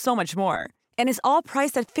 and so much more. And is all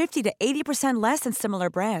priced at 50 to 80% less than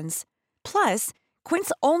similar brands. Plus,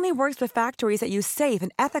 Quince only works with factories that use safe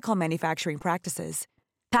and ethical manufacturing practices.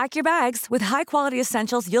 Pack your bags with high-quality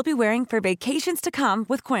essentials you'll be wearing for vacations to come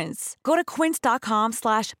with Quince. Go to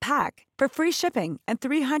quince.com/pack for free shipping and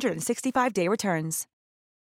 365-day returns.